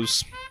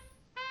Montrose.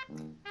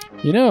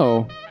 You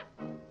know,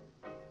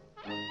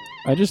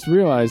 I just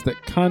realized that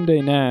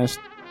Condé Nast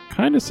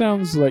kind of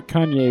sounds like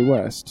Kanye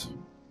West.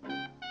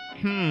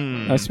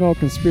 I smell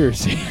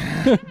conspiracy.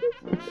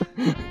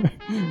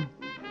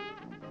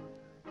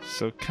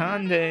 So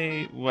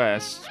Condé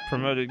West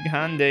promoted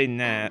Kanye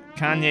Nast.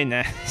 Kanye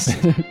Nast.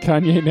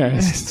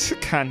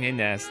 Kanye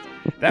Nast.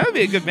 That would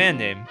be a good band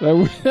name.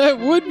 That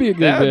would be a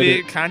good band. That would be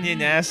a Kanye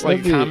Nast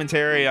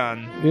commentary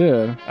on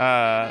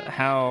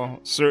how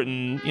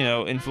certain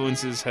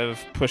influences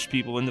have pushed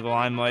people into the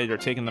limelight or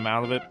taken them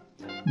out of it.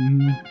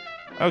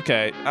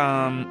 Okay.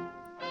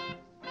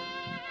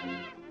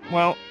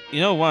 Well,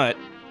 you know what?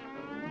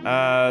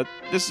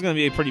 This is going to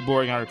be a pretty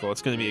boring article.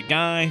 It's going to be a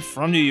guy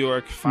from New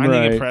York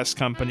finding a press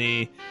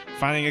company,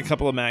 finding a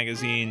couple of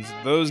magazines,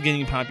 those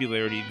getting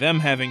popularity,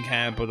 them having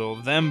capital,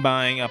 them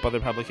buying up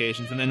other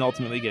publications, and then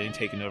ultimately getting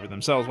taken over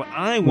themselves. What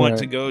I want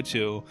to go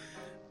to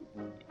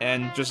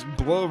and just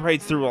blow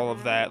right through all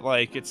of that,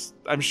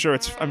 I'm sure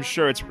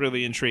it's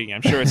really intriguing.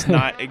 I'm sure it's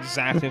not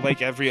exactly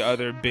like every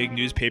other big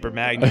newspaper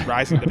magnate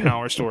rising to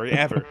power story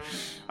ever.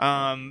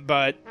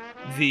 But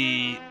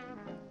the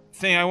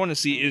thing I want to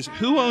see is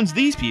who owns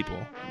these people,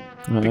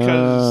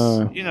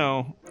 because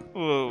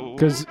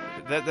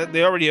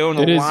they already own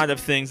a lot of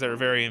things that are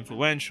very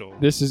influential.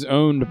 This is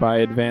owned by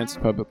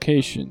Advanced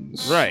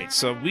Publications, right?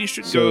 So we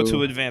should go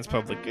to Advanced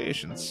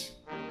Publications.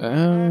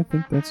 I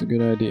think that's a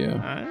good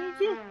idea.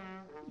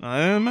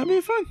 It might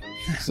be fun.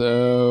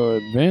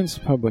 So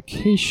Advanced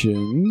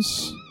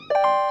Publications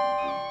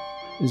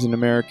is an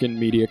American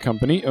media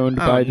company owned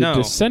by the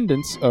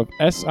descendants of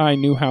S.I.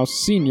 Newhouse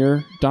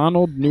Sr.,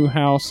 Donald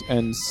Newhouse,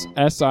 and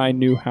S.I.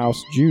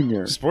 Newhouse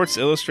Jr. Sports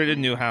Illustrated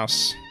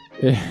Newhouse.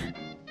 It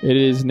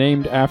is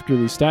named after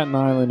the Staten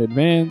Island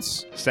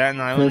Advance.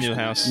 Staten Island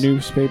Newhouse.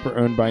 Newspaper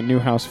owned by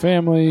Newhouse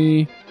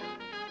family.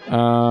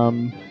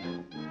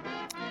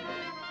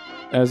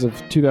 As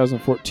of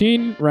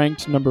 2014,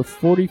 ranked number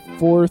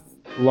 44th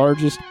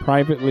largest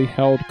privately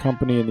held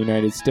company in the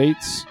United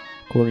States,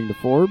 according to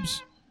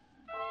Forbes.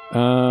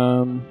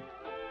 So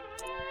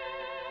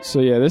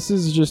yeah, this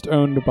is just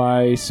owned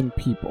by some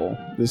people.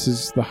 This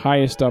is the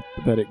highest up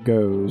that it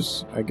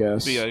goes, I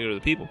guess. We gotta go to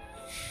the people.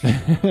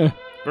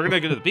 We're gonna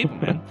go to the people,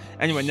 man.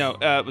 Anyway, no,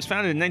 it was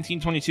founded in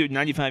 1922,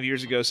 95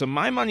 years ago. So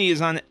my money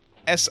is on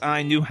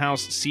S.I.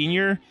 Newhouse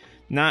Sr.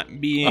 not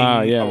being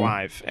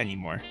alive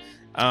anymore.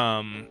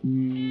 Probably.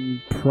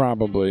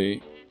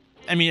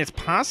 I mean, it's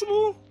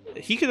possible.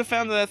 He could have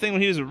founded that thing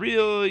when he was a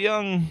real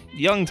young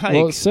tyke.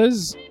 Well, it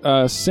says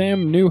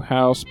Sam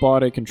Newhouse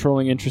bought a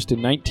controlling interest in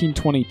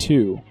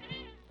 1922.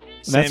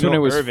 That's when it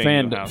was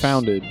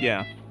founded.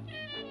 Yeah.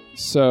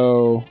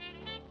 So,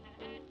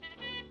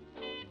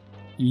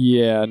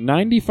 yeah,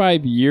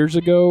 95 years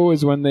ago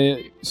is when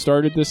they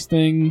started this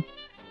thing.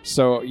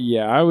 So,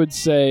 yeah, I would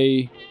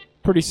say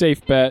pretty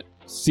safe bet.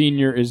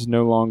 Senior is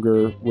no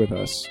longer with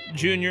us.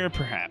 Junior,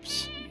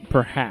 perhaps.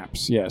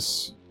 Perhaps,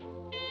 yes.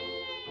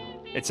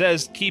 It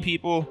says key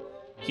people.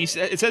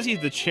 It says he's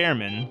the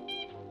chairman,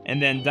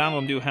 and then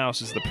Donald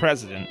Newhouse is the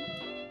president.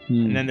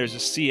 And then there's a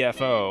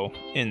CFO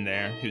in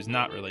there who's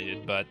not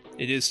related, but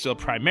it is still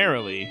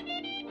primarily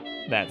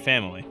that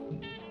family.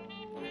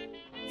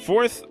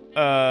 Fourth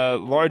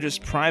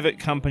largest private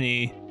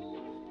company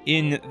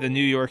in the New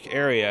York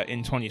area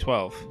in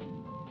 2012.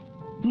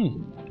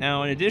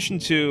 Now, in addition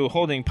to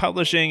holding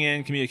publishing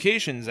and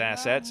communications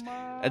assets,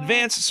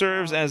 Advance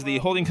serves as the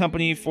holding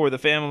company for the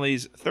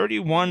family's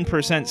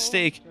 31%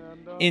 stake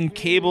in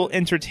cable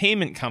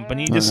entertainment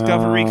company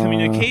Discovery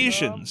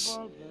Communications.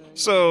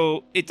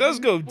 So it does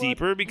go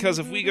deeper, because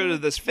if we go to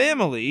this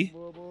family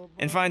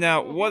and find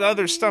out what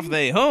other stuff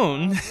they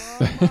own,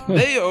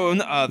 they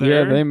own other...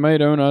 Yeah, they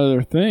might own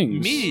other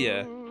things.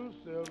 Media.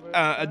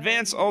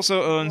 Advance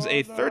also owns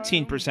a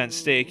 13%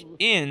 stake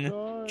in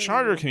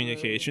Charter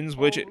Communications,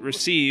 which it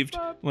received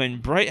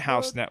when Bright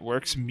House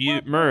Networks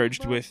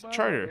merged with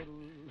Charter.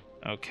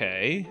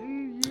 Okay.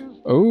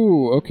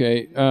 Oh,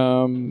 okay.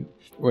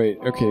 Wait,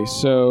 okay,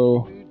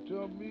 so...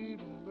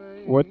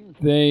 What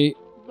they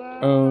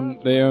own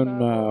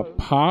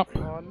Pop,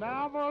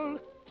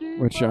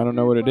 which I don't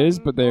know what it is,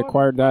 but they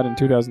acquired that in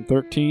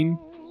 2013.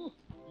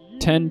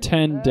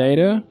 1010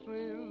 Data,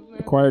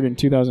 acquired in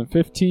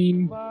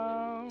 2015.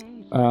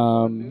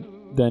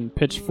 Then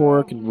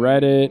Pitchfork and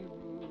Reddit,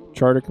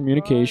 Charter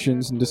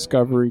Communications and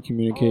Discovery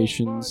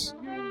Communications.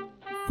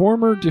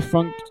 Former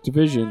defunct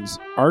divisions.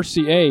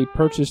 RCA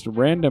purchased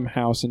Random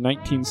House in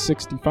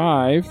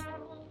 1965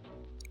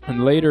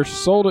 and later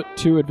sold it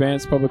to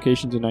Advance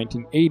Publications in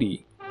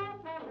 1980.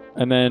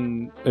 And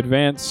then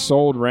Advance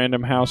sold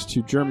Random House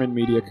to German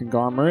media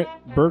conglomerate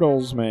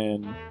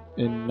Bertelsmann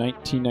in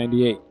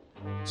 1998.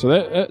 So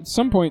that, at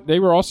some point, they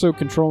were also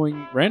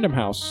controlling Random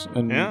House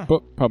and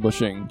book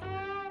publishing.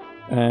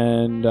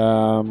 And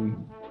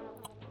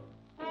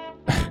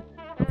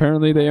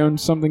apparently they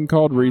owned something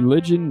called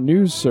Religion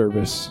News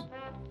Service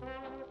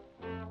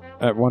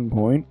at one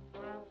point.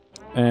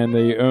 And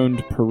they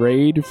owned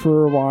Parade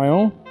for a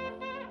while.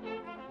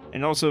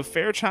 And also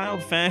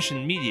Fairchild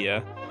Fashion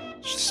Media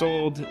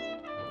sold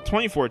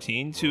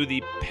 2014 to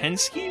the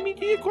Penske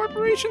Media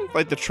Corporation,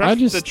 like the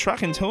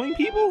truck and towing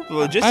people, the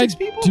logistics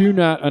people. I do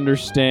not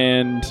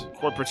understand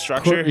corporate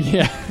structure.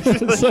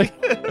 It's like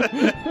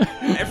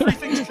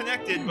everything's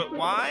connected, but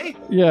why?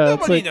 Yeah,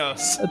 nobody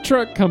knows. A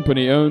truck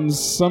company owns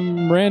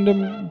some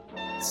random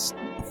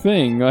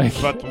thing, like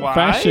but why?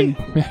 Fashion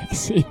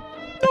magazine.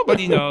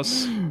 Nobody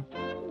knows.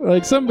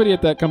 Like somebody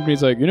at that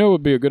company's like, what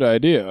would be a good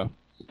idea?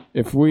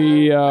 If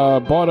we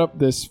bought up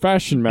this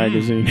fashion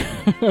magazine.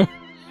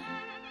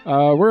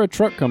 We're a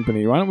truck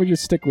company. Why don't we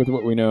just stick with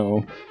what we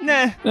know?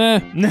 Nah.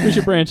 We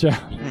should branch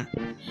out.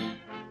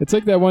 It's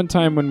like that one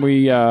time when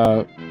we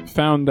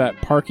found that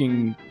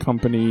parking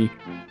company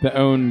that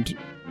owned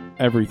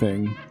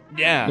everything.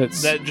 Yeah, that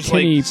just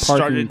parking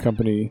started,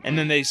 company. And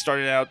then they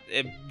started out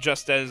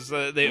just as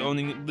they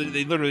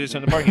literally just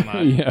owned the parking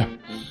lot. Yeah.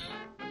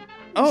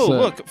 Oh, so,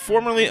 look,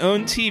 formerly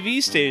owned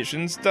TV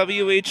stations,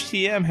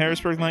 WHTM,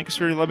 Harrisburg,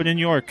 Lancaster, Lebanon,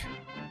 York.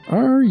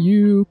 Are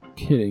you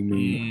kidding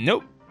me?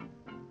 Nope.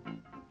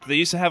 They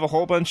used to have a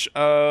whole bunch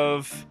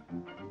of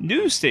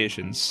news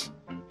stations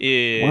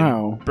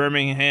in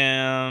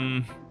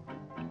Birmingham,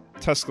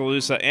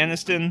 Tuscaloosa,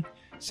 Anniston,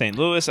 St.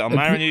 Louis,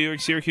 Elmira, New York,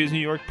 Syracuse, New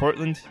York,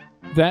 Portland.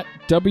 That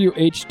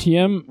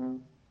WHTM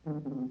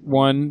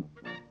one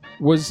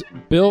was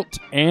built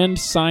and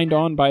signed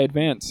on by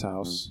Advance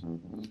House.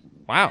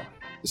 Wow.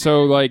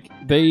 So,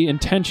 they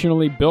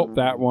intentionally built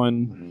that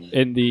one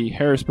in the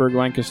Harrisburg,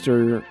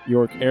 Lancaster,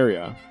 York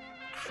area.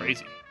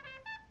 Crazy.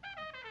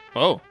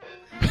 Oh.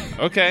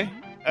 Okay.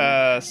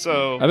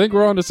 So... I think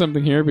we're onto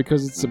something here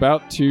because it's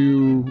about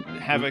to...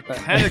 have a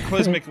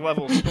cataclysmic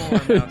level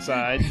storm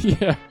outside.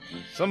 Yeah.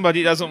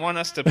 Somebody doesn't want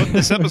us to put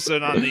this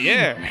episode on the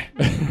air.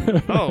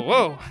 Oh,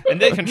 whoa. And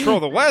they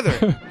control the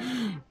weather.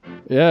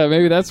 Yeah,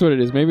 maybe that's what it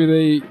is.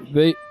 Maybe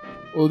they...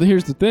 Well,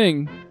 here's the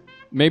thing.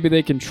 Maybe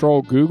they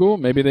control Google.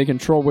 Maybe they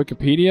control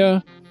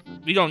Wikipedia.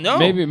 We don't know.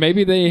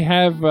 Maybe they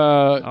have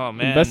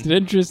invested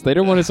interest. They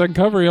don't want us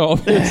uncovering all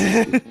this.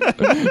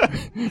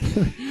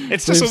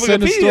 It's just a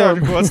Wikipedia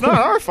article. It's not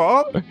our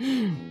fault.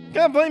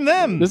 Can't blame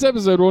them. This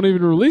episode won't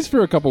even release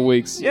for a couple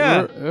weeks.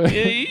 Yeah,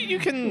 you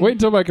can wait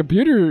until my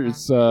computer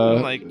is.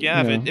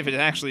 If it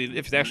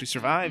actually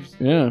survives.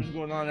 Yeah. What's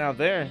going on out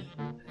there?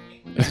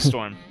 It's a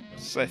storm.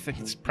 I think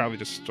it's probably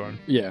just a storm.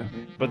 Yeah.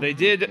 But they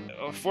did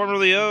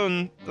formerly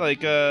own,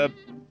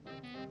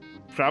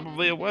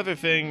 probably a weather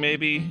thing,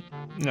 maybe.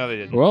 No, they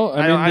didn't. Well,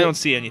 I don't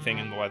see anything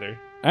in the weather.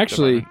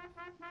 Actually,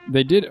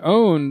 they did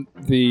own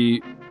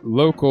the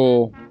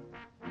local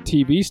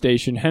TV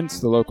station, hence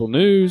the local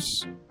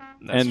news.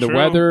 That's and true. The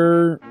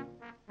weather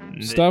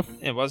stuff.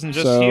 It wasn't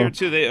just here,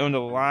 too. They owned a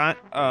lot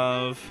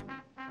of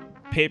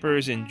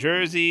papers in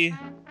Jersey,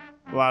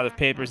 a lot of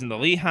papers in the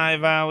Lehigh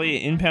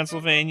Valley, in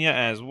Pennsylvania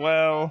as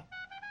well.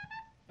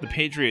 The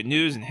Patriot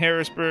News in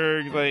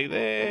Harrisburg,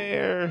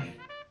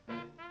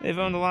 They've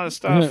owned a lot of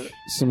stuff.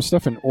 Some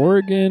stuff in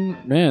Oregon.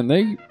 Man,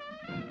 they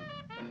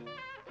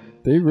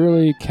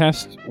really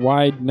cast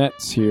wide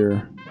nets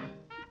here.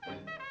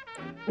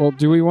 Well,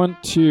 do we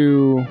want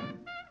to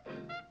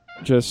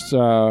just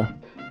head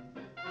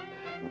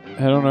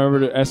on over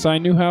to SI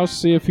Newhouse,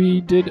 see if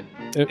he did,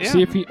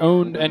 see if he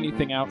owned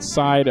anything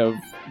outside of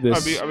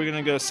this? Are we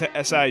going to go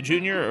SI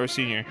Junior or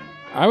Senior?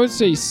 I would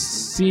say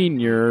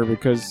Senior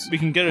because we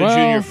can get a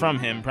Junior from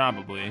him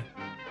probably.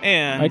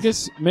 And I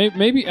guess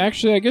maybe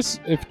actually, I guess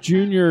if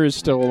Junior is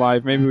still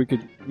alive, maybe we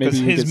could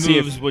his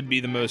moves would be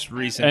the most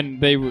recent,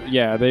 and they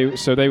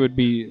would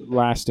be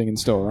lasting and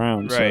still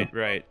around. Right, so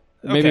right.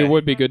 Maybe it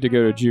would be good to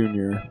go to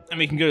Junior, and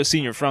we can go to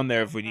Senior from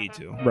there if we need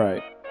to.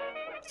 Right.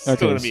 Still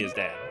gonna be his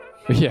dad.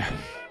 Yeah.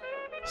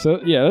 So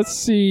yeah, let's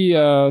see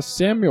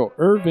Samuel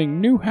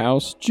Irving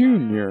Newhouse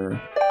Jr.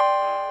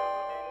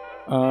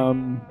 All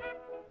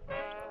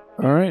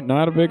right,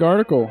 not a big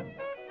article.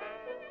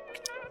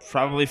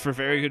 Probably for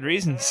very good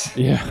reasons.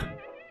 Yeah.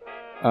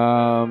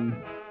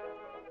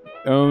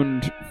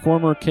 Owned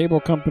former cable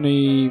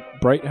company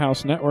Bright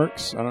House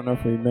Networks. I don't know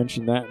if we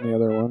mentioned that in the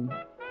other one.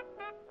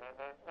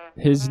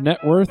 His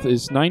net worth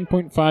is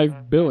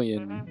 $9.5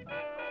 billion.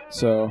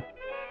 So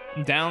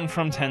down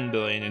from $10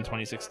 billion in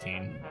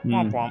 2016.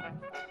 Womp womp.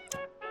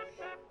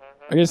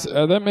 I guess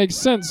that makes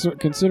sense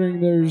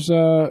considering there's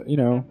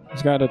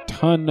he's got a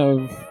ton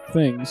of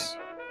things.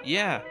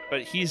 Yeah,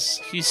 but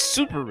he's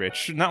super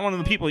rich. Not one of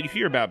the people you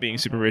hear about being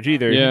super rich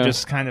either. Yeah.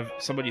 Just kind of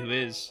somebody who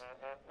is.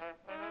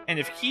 And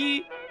if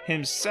he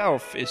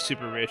himself is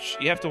super rich,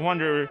 you have to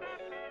wonder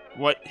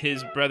what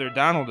his brother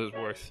Donald is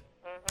worth.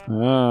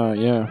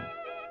 Yeah.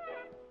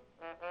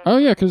 Oh,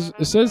 yeah, because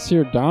it says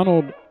here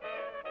Donald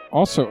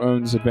also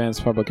owns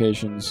Advanced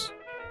Publications.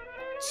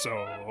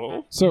 So,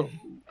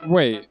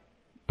 wait,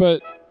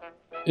 but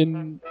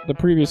in the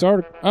previous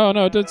article... Oh,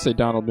 no, it did say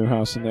Donald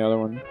Newhouse in the other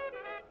one.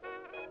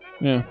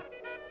 Yeah.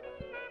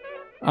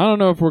 I don't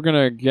know if we're going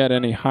to get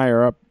any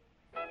higher up.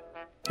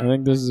 I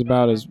think this is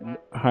about as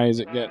high as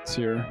it gets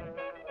here.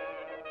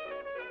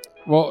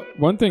 Well,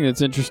 one thing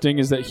that's interesting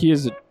is that he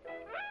is...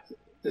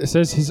 It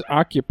says his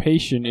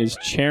occupation is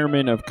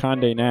chairman of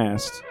Condé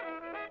Nast,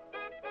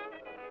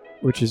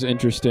 which is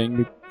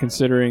interesting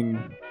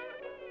considering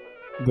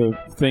the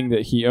thing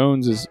that he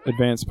owns is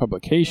Advanced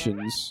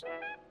Publications.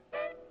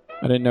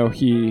 I didn't know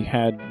he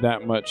had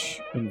that much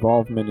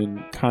involvement in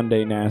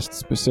Condé Nast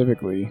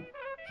specifically.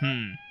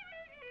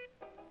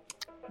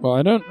 Well,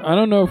 I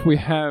don't know if we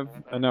have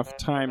enough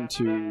time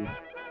to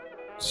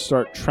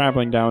start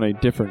traveling down a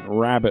different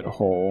rabbit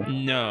hole.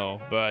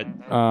 No, but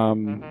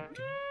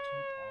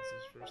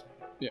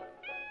Yeah.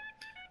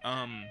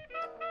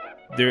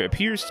 There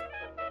appears.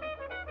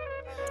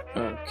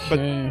 Okay. But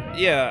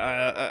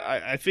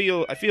yeah, I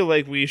feel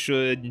like we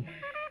should,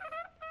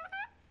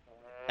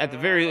 at the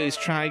very least,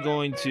 try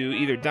going to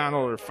either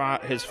Donald or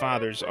his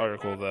father's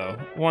article, though.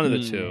 One of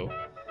the two.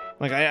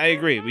 Like, I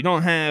agree. We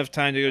don't have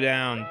time to go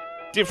down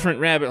different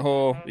rabbit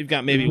hole. We've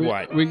got maybe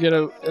we get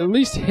at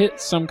least hit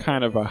some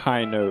kind of a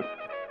high note.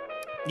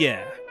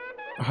 Yeah.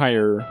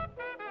 Higher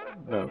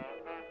note.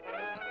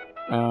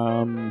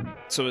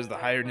 So is the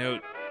higher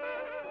note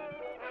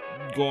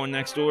going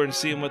next door and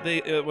seeing what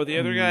the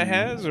other guy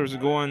has, or is it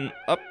going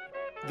up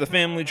the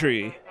family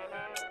tree?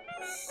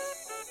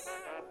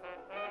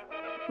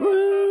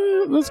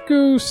 Let's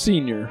go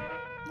Senior.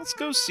 Let's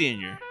go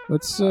Senior. I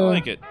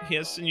like it. He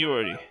has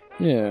seniority.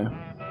 Yeah.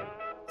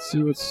 Let's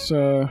see what's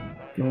going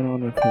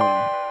on with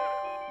him.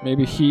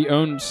 Maybe he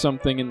owned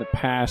something in the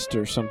past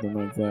or something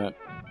like that.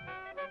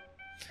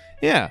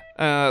 Yeah.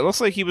 Looks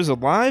like he was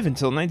alive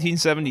until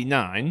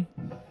 1979.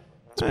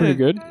 That's pretty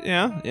good.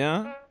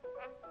 Yeah.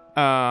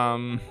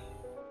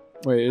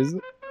 Wait,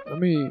 let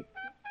me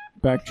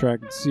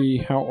backtrack and see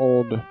how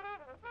old.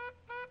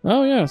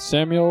 Oh yeah,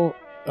 Samuel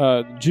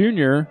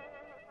Jr.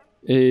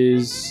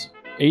 is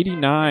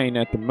 89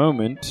 at the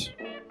moment,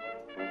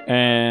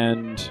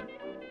 and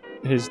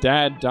his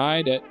dad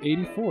died at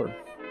 84.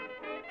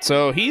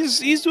 So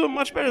he's doing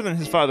much better than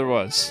his father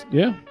was.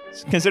 Yeah,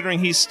 considering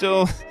he's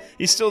still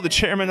the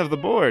chairman of the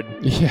board.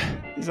 Yeah,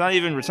 he's not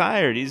even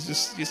retired. He's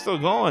still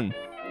going.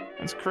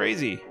 That's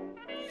crazy.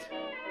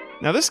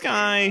 Now, this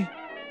guy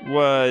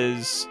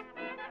was...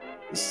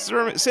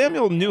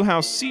 Samuel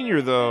Newhouse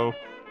Sr., though,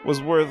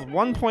 was worth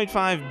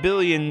 $1.5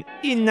 billion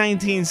in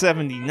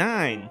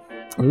 1979.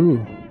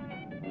 Ooh.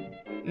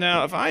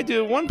 Now, if I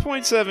do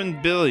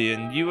 $1.7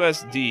 billion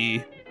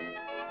USD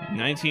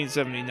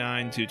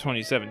 1979 to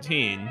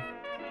 2017,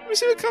 let me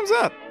see what comes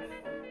up.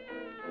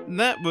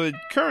 That would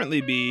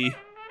currently be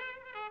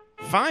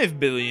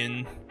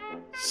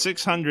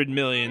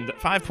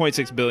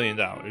 $5.6 billion.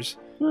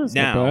 That's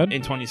now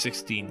in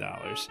 2016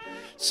 dollars.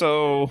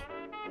 So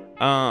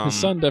his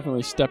son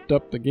definitely stepped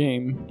up the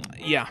game.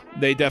 Yeah,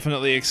 they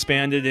definitely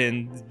expanded,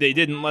 and they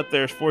didn't let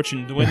their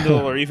fortune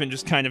dwindle or even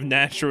just kind of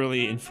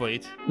naturally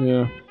inflate.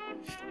 Yeah.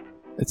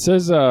 It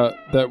says that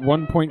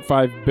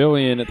 1.5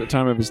 billion at the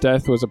time of his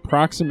death was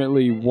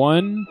approximately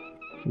 1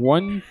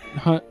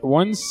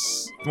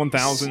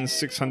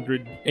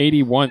 1,600.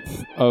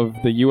 81th of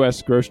the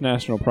U.S. gross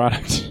national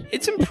product.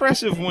 It's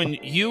impressive when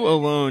you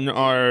alone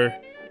are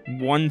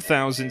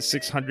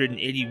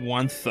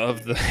 1,681th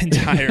of the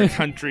entire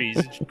country's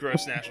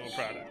gross national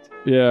product.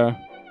 Yeah.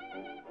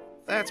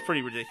 That's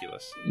pretty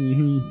ridiculous.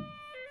 Mm-hmm.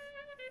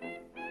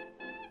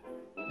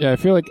 Yeah, I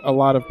feel like a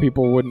lot of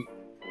people wouldn't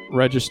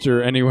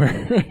register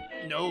anywhere.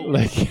 No.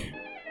 Like,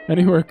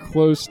 anywhere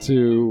close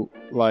to,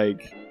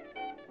 like,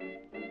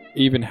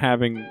 even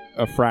having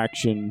a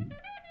fraction.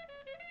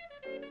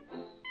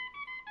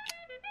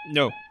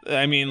 No.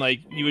 I mean,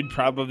 like, you would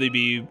probably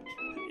be...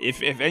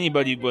 If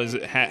anybody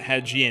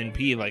had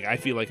GNP, like, I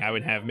feel like I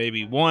would have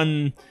maybe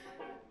one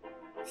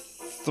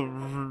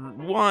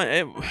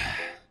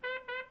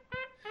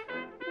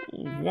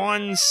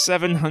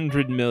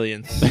 700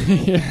 millionth.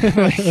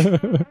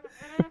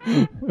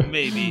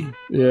 Maybe.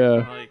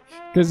 Yeah.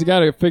 Because you got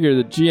to figure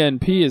that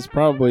GNP is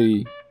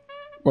probably,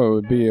 well,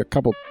 it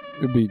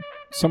would be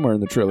somewhere in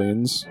the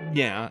trillions.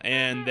 Yeah,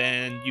 and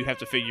then you have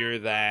to figure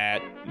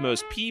that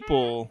most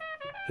people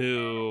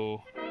who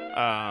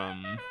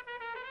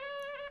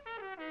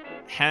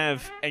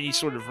have any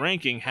sort of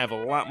ranking have a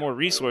lot more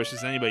resources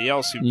than anybody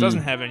else who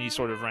doesn't have any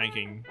sort of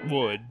ranking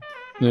would.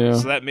 Yeah.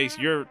 So that makes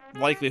your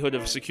likelihood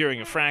of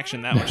securing a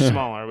fraction that much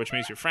smaller, which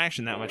makes your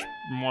fraction that much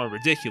more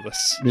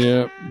ridiculous.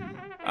 Yeah.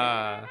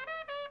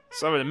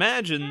 So I would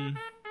imagine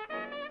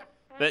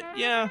that,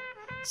 yeah,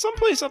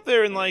 someplace up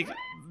there in, like,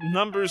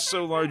 numbers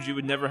so large you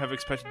would never have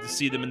expected to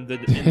see them in the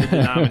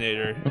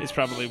denominator is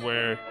probably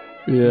where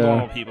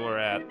normal people are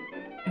at.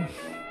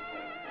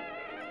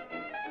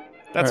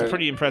 That's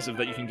pretty impressive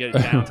that you can get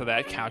it down to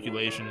that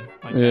calculation.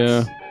 Like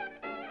yeah.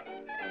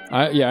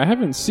 I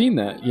haven't seen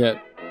that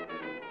yet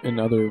in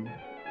other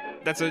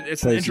it's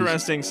places. an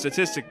interesting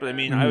statistic, but I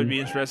mean, I would be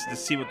interested to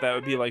see what that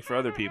would be like for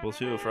other people,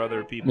 too, for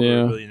other people who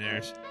are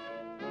billionaires.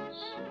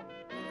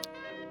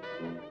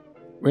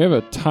 We have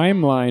a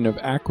timeline of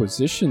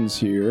acquisitions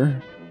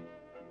here.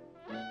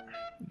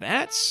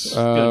 That's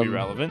going to be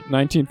relevant.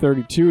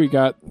 1932, he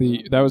got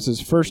that was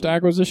his first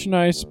acquisition,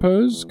 I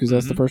suppose, because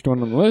that's the first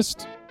one on the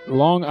list.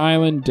 Long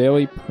Island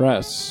Daily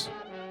Press.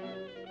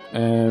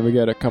 And we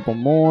got a couple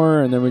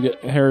more, and then we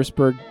get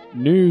Harrisburg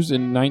News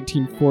in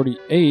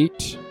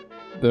 1948,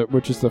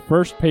 which is the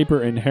first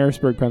paper in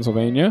Harrisburg,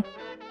 Pennsylvania.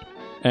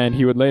 And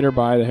he would later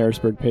buy the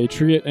Harrisburg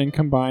Patriot and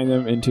combine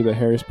them into the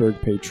Harrisburg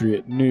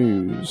Patriot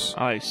News.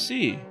 I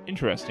see.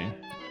 Interesting.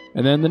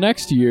 And then the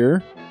next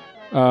year,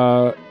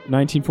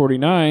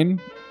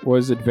 1949,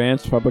 was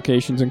Advanced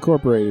Publications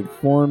Incorporated,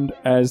 formed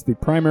as the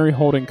primary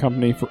holding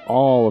company for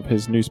all of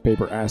his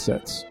newspaper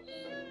assets.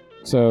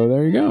 So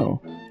there you go.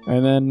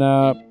 And then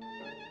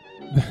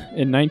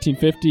in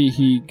 1950,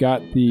 he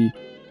got the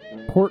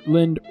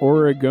Portland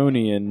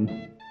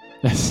Oregonian.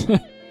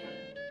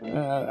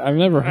 I've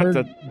never heard.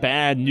 That's a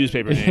bad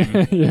newspaper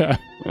name. Yeah,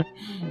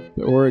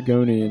 the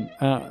Oregonian.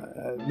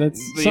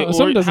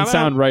 Something doesn't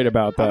sound right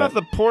about that. How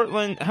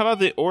about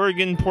the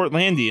Oregon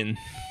Portlandian?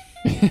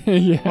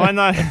 Yeah. Why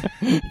not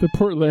the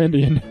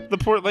Portlandian? The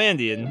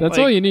Portlandian. That's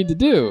all you need to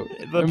do.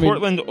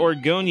 Portland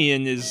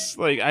Oregonian is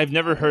like, I've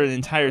never heard an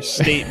entire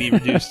state be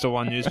reduced to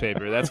one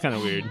newspaper. That's kind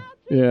of weird.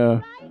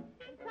 Yeah.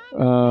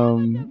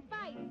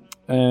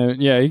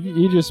 Yeah,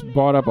 he just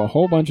bought up a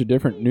whole bunch of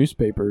different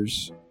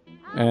newspapers,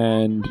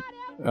 and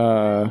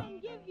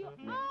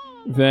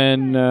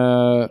then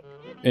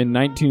in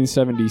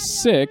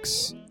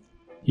 1976,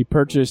 he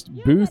purchased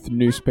Booth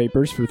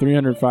Newspapers for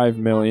 $305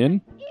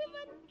 million.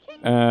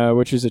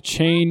 Which is a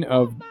chain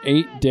of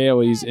 8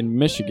 dailies in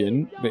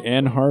Michigan: the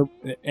Ann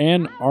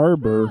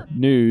Arbor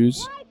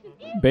News,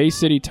 Bay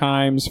City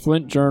Times,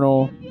 Flint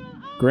Journal,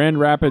 Grand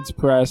Rapids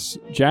Press,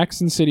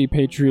 Jackson City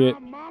Patriot,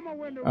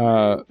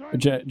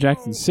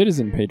 Jackson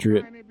Citizen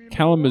Patriot,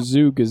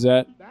 Kalamazoo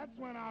Gazette.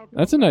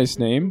 That's a nice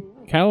name,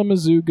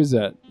 Kalamazoo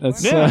Gazette.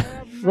 That's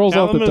rolls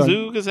off the tongue.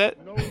 Kalamazoo Gazette.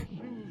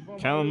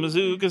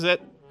 Kalamazoo Gazette.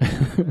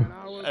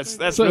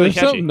 That's so really there's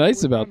catchy. something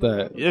nice about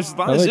that. There's a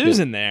lot of zoos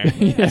in there.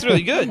 Yeah. That's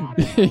really good.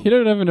 You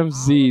don't have enough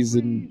Z's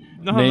in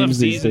names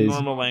these days. In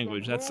normal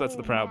language. That's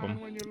the problem.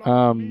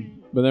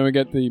 But then we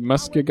get the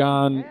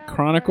Muskegon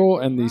Chronicle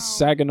and the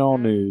Saginaw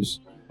News,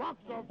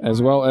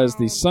 as well as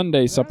the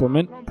Sunday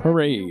supplement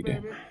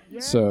Parade.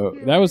 So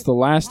that was the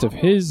last of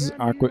his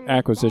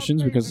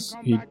acquisitions, because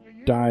he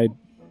died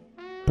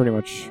pretty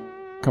much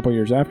a couple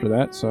years after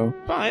that. So,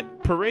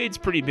 but Parade's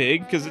pretty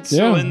big because it's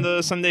still in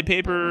the Sunday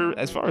paper,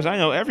 as far as I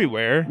know,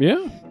 everywhere.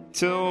 Yeah,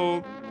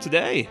 till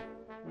today.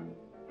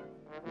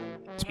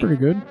 It's pretty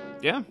good.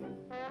 Yeah.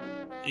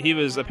 He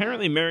was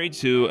apparently married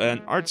to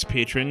an arts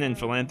patron and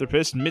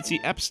philanthropist, Mitzi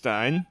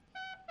Epstein,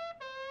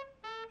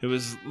 who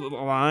was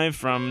alive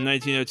from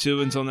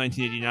 1902 until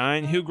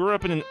 1989, who grew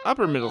up in an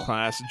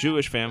upper-middle-class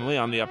Jewish family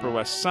on the Upper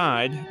West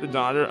Side, the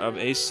daughter of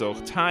a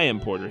silk tie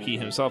importer. He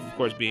himself, of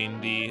course,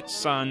 being the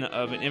son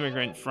of an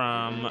immigrant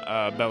from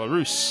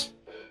Belarus.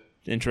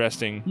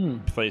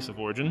 Interesting place of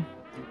origin.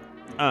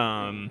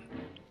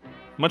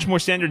 Much more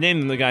standard name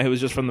than the guy who was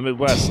just from the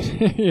Midwest,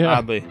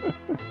 oddly.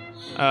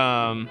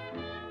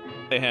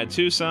 They had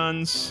 2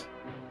 sons.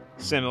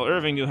 Samuel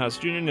Irving Newhouse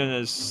Jr., known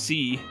as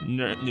C.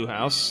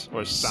 Newhouse,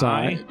 or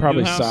Cy.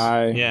 Probably Newhouse?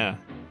 Cy. Yeah.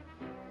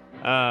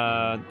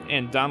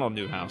 And Donald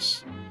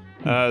Newhouse.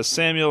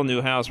 Samuel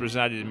Newhouse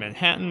resided in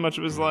Manhattan much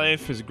of his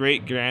life. His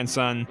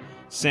great-grandson,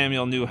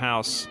 Samuel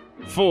Newhouse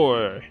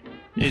IV,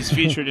 is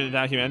featured in a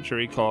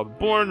documentary called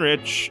Born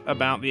Rich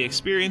about the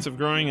experience of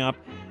growing up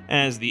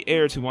as the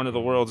heir to one of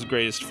the world's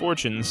greatest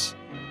fortunes.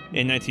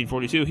 In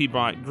 1942, he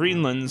bought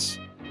Greenlands,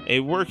 a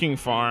working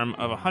farm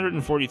of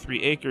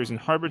 143 acres in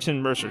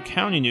Harborton, Mercer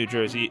County, New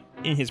Jersey.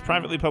 In his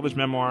privately published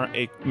memoir,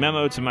 A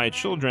Memo to My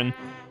Children,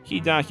 he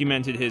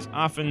documented his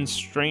often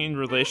strained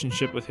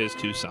relationship with his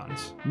 2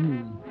 sons.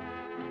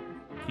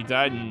 He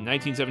died in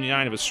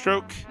 1979 of a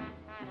stroke,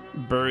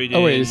 buried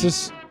in is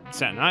this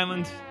Staten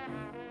Island.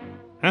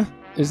 Huh?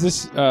 Is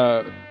this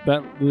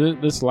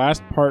this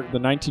last part, the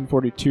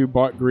 1942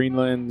 bought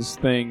Greenlands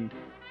thing?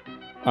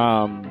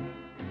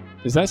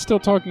 Is that still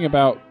talking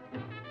about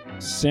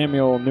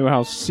Samuel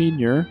Newhouse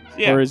Sr.?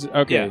 Yeah. Or is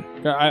okay?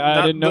 Yeah.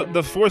 I didn't know.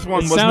 The 4th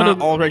one was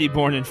not already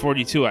born in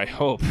 42. I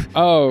hope.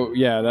 Oh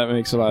yeah, that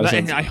makes a lot of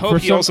sense. And I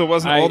hope he also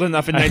wasn't old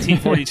enough in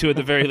 1942 at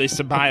the very least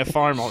to buy a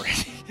farm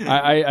already.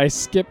 I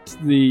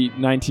skipped the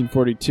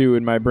 1942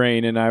 in my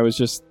brain, and I was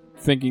just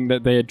thinking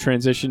that they had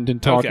transitioned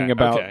and talking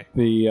about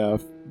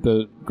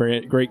the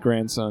great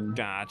grandson.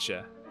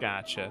 Gotcha.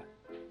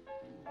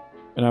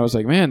 And I was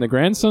like, man, the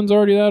grandson's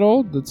already that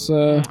old? That's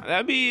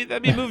that'd be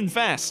moving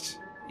fast,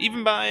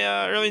 even by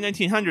early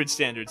 1900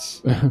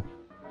 standards. I'm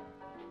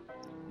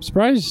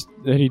surprised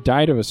that he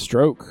died of a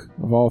stroke,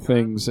 of all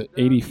things, at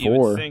 84. You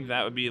would think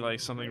that would be like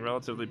something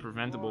relatively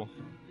preventable,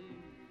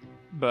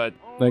 but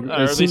like or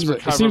at least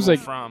recoverable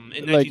from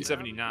in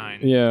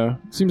 1979. Yeah,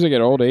 it seems like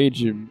at old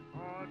age, I don't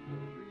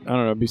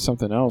know, it'd be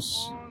something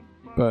else.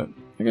 But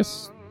I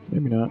guess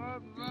maybe not.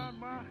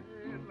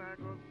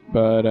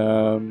 But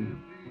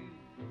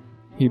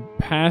he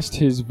passed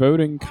his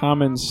voting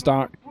common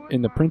stock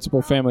in the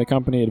principal family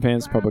company,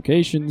 Advanced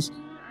Publications,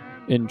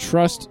 in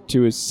trust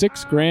to his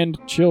 6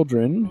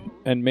 grandchildren,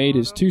 and made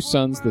his 2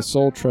 sons the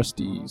sole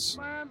trustees.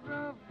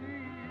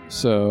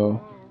 So,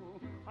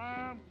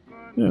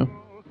 yeah.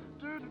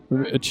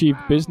 Achieved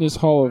Business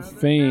Hall of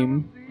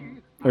Fame,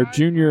 or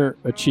junior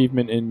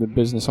achievement in the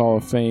Business Hall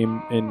of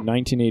Fame in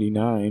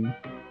 1989.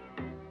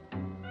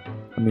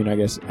 I mean, I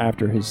guess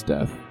after his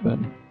death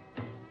then.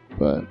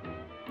 But,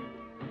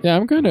 yeah,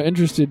 I'm kind of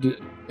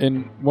interested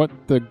in what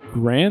the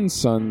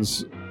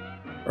grandsons,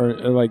 or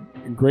like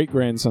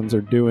great-grandsons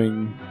are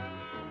doing,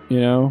 you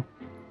know?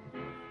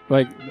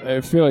 Like, I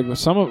feel like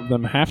some of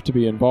them have to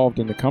be involved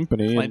in the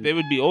company. Like, they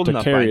would be old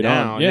enough by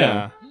now,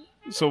 yeah.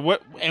 So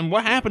what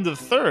happened to the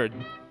 3rd?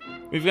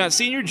 We've got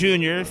senior,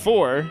 junior,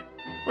 4.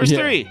 Where's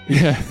 3?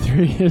 Yeah,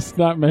 3 is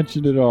not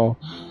mentioned at all.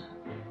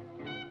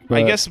 But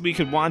I guess you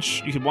could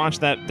watch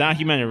that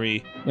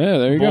documentary. Yeah,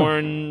 there you go.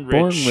 Born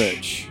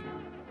Rich.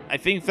 I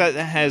think that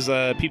has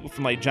people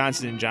from like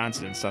Johnson &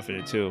 Johnson and stuff in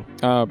it too.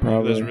 Oh,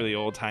 probably. Those really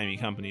old-timey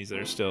companies that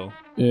are still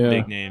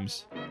big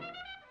names.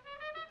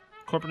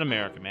 Corporate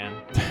America, man.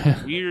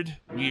 Weird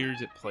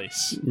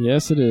place.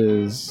 Yes, it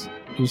is.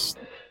 Just,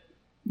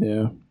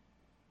 yeah.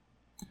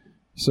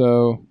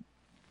 So,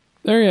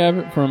 there you have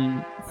it,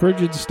 from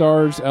Frigid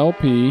Stars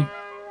LP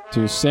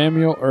to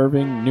Samuel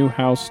Irving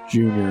Newhouse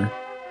Jr.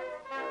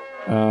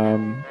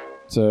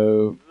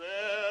 So,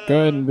 go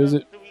ahead and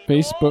visit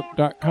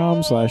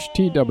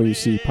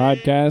facebook.com/TWC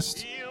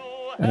podcast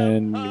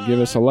and give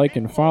us a like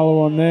and follow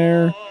on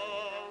there.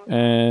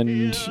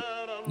 And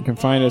you can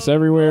find us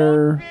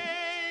everywhere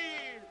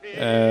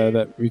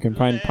that we can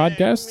find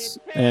podcasts.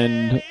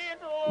 And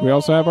we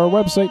also have our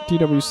website,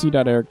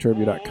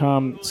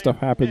 twc.ericturby.com. Stuff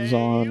happens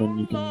on, and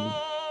you can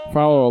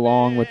follow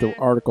along with the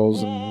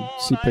articles and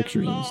see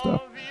pictures and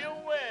stuff.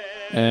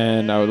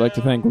 And I would like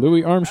to thank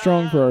Louis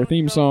Armstrong for our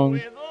theme song,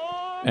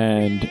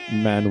 and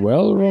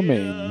Manuel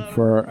Romain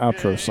for our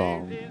outro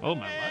song. Oh,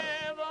 my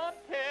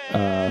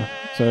God.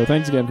 So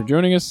thanks again for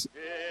joining us.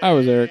 I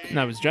was Eric. And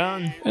I was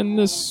John. And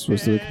this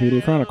was the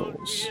Wikipedia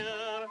Chronicles.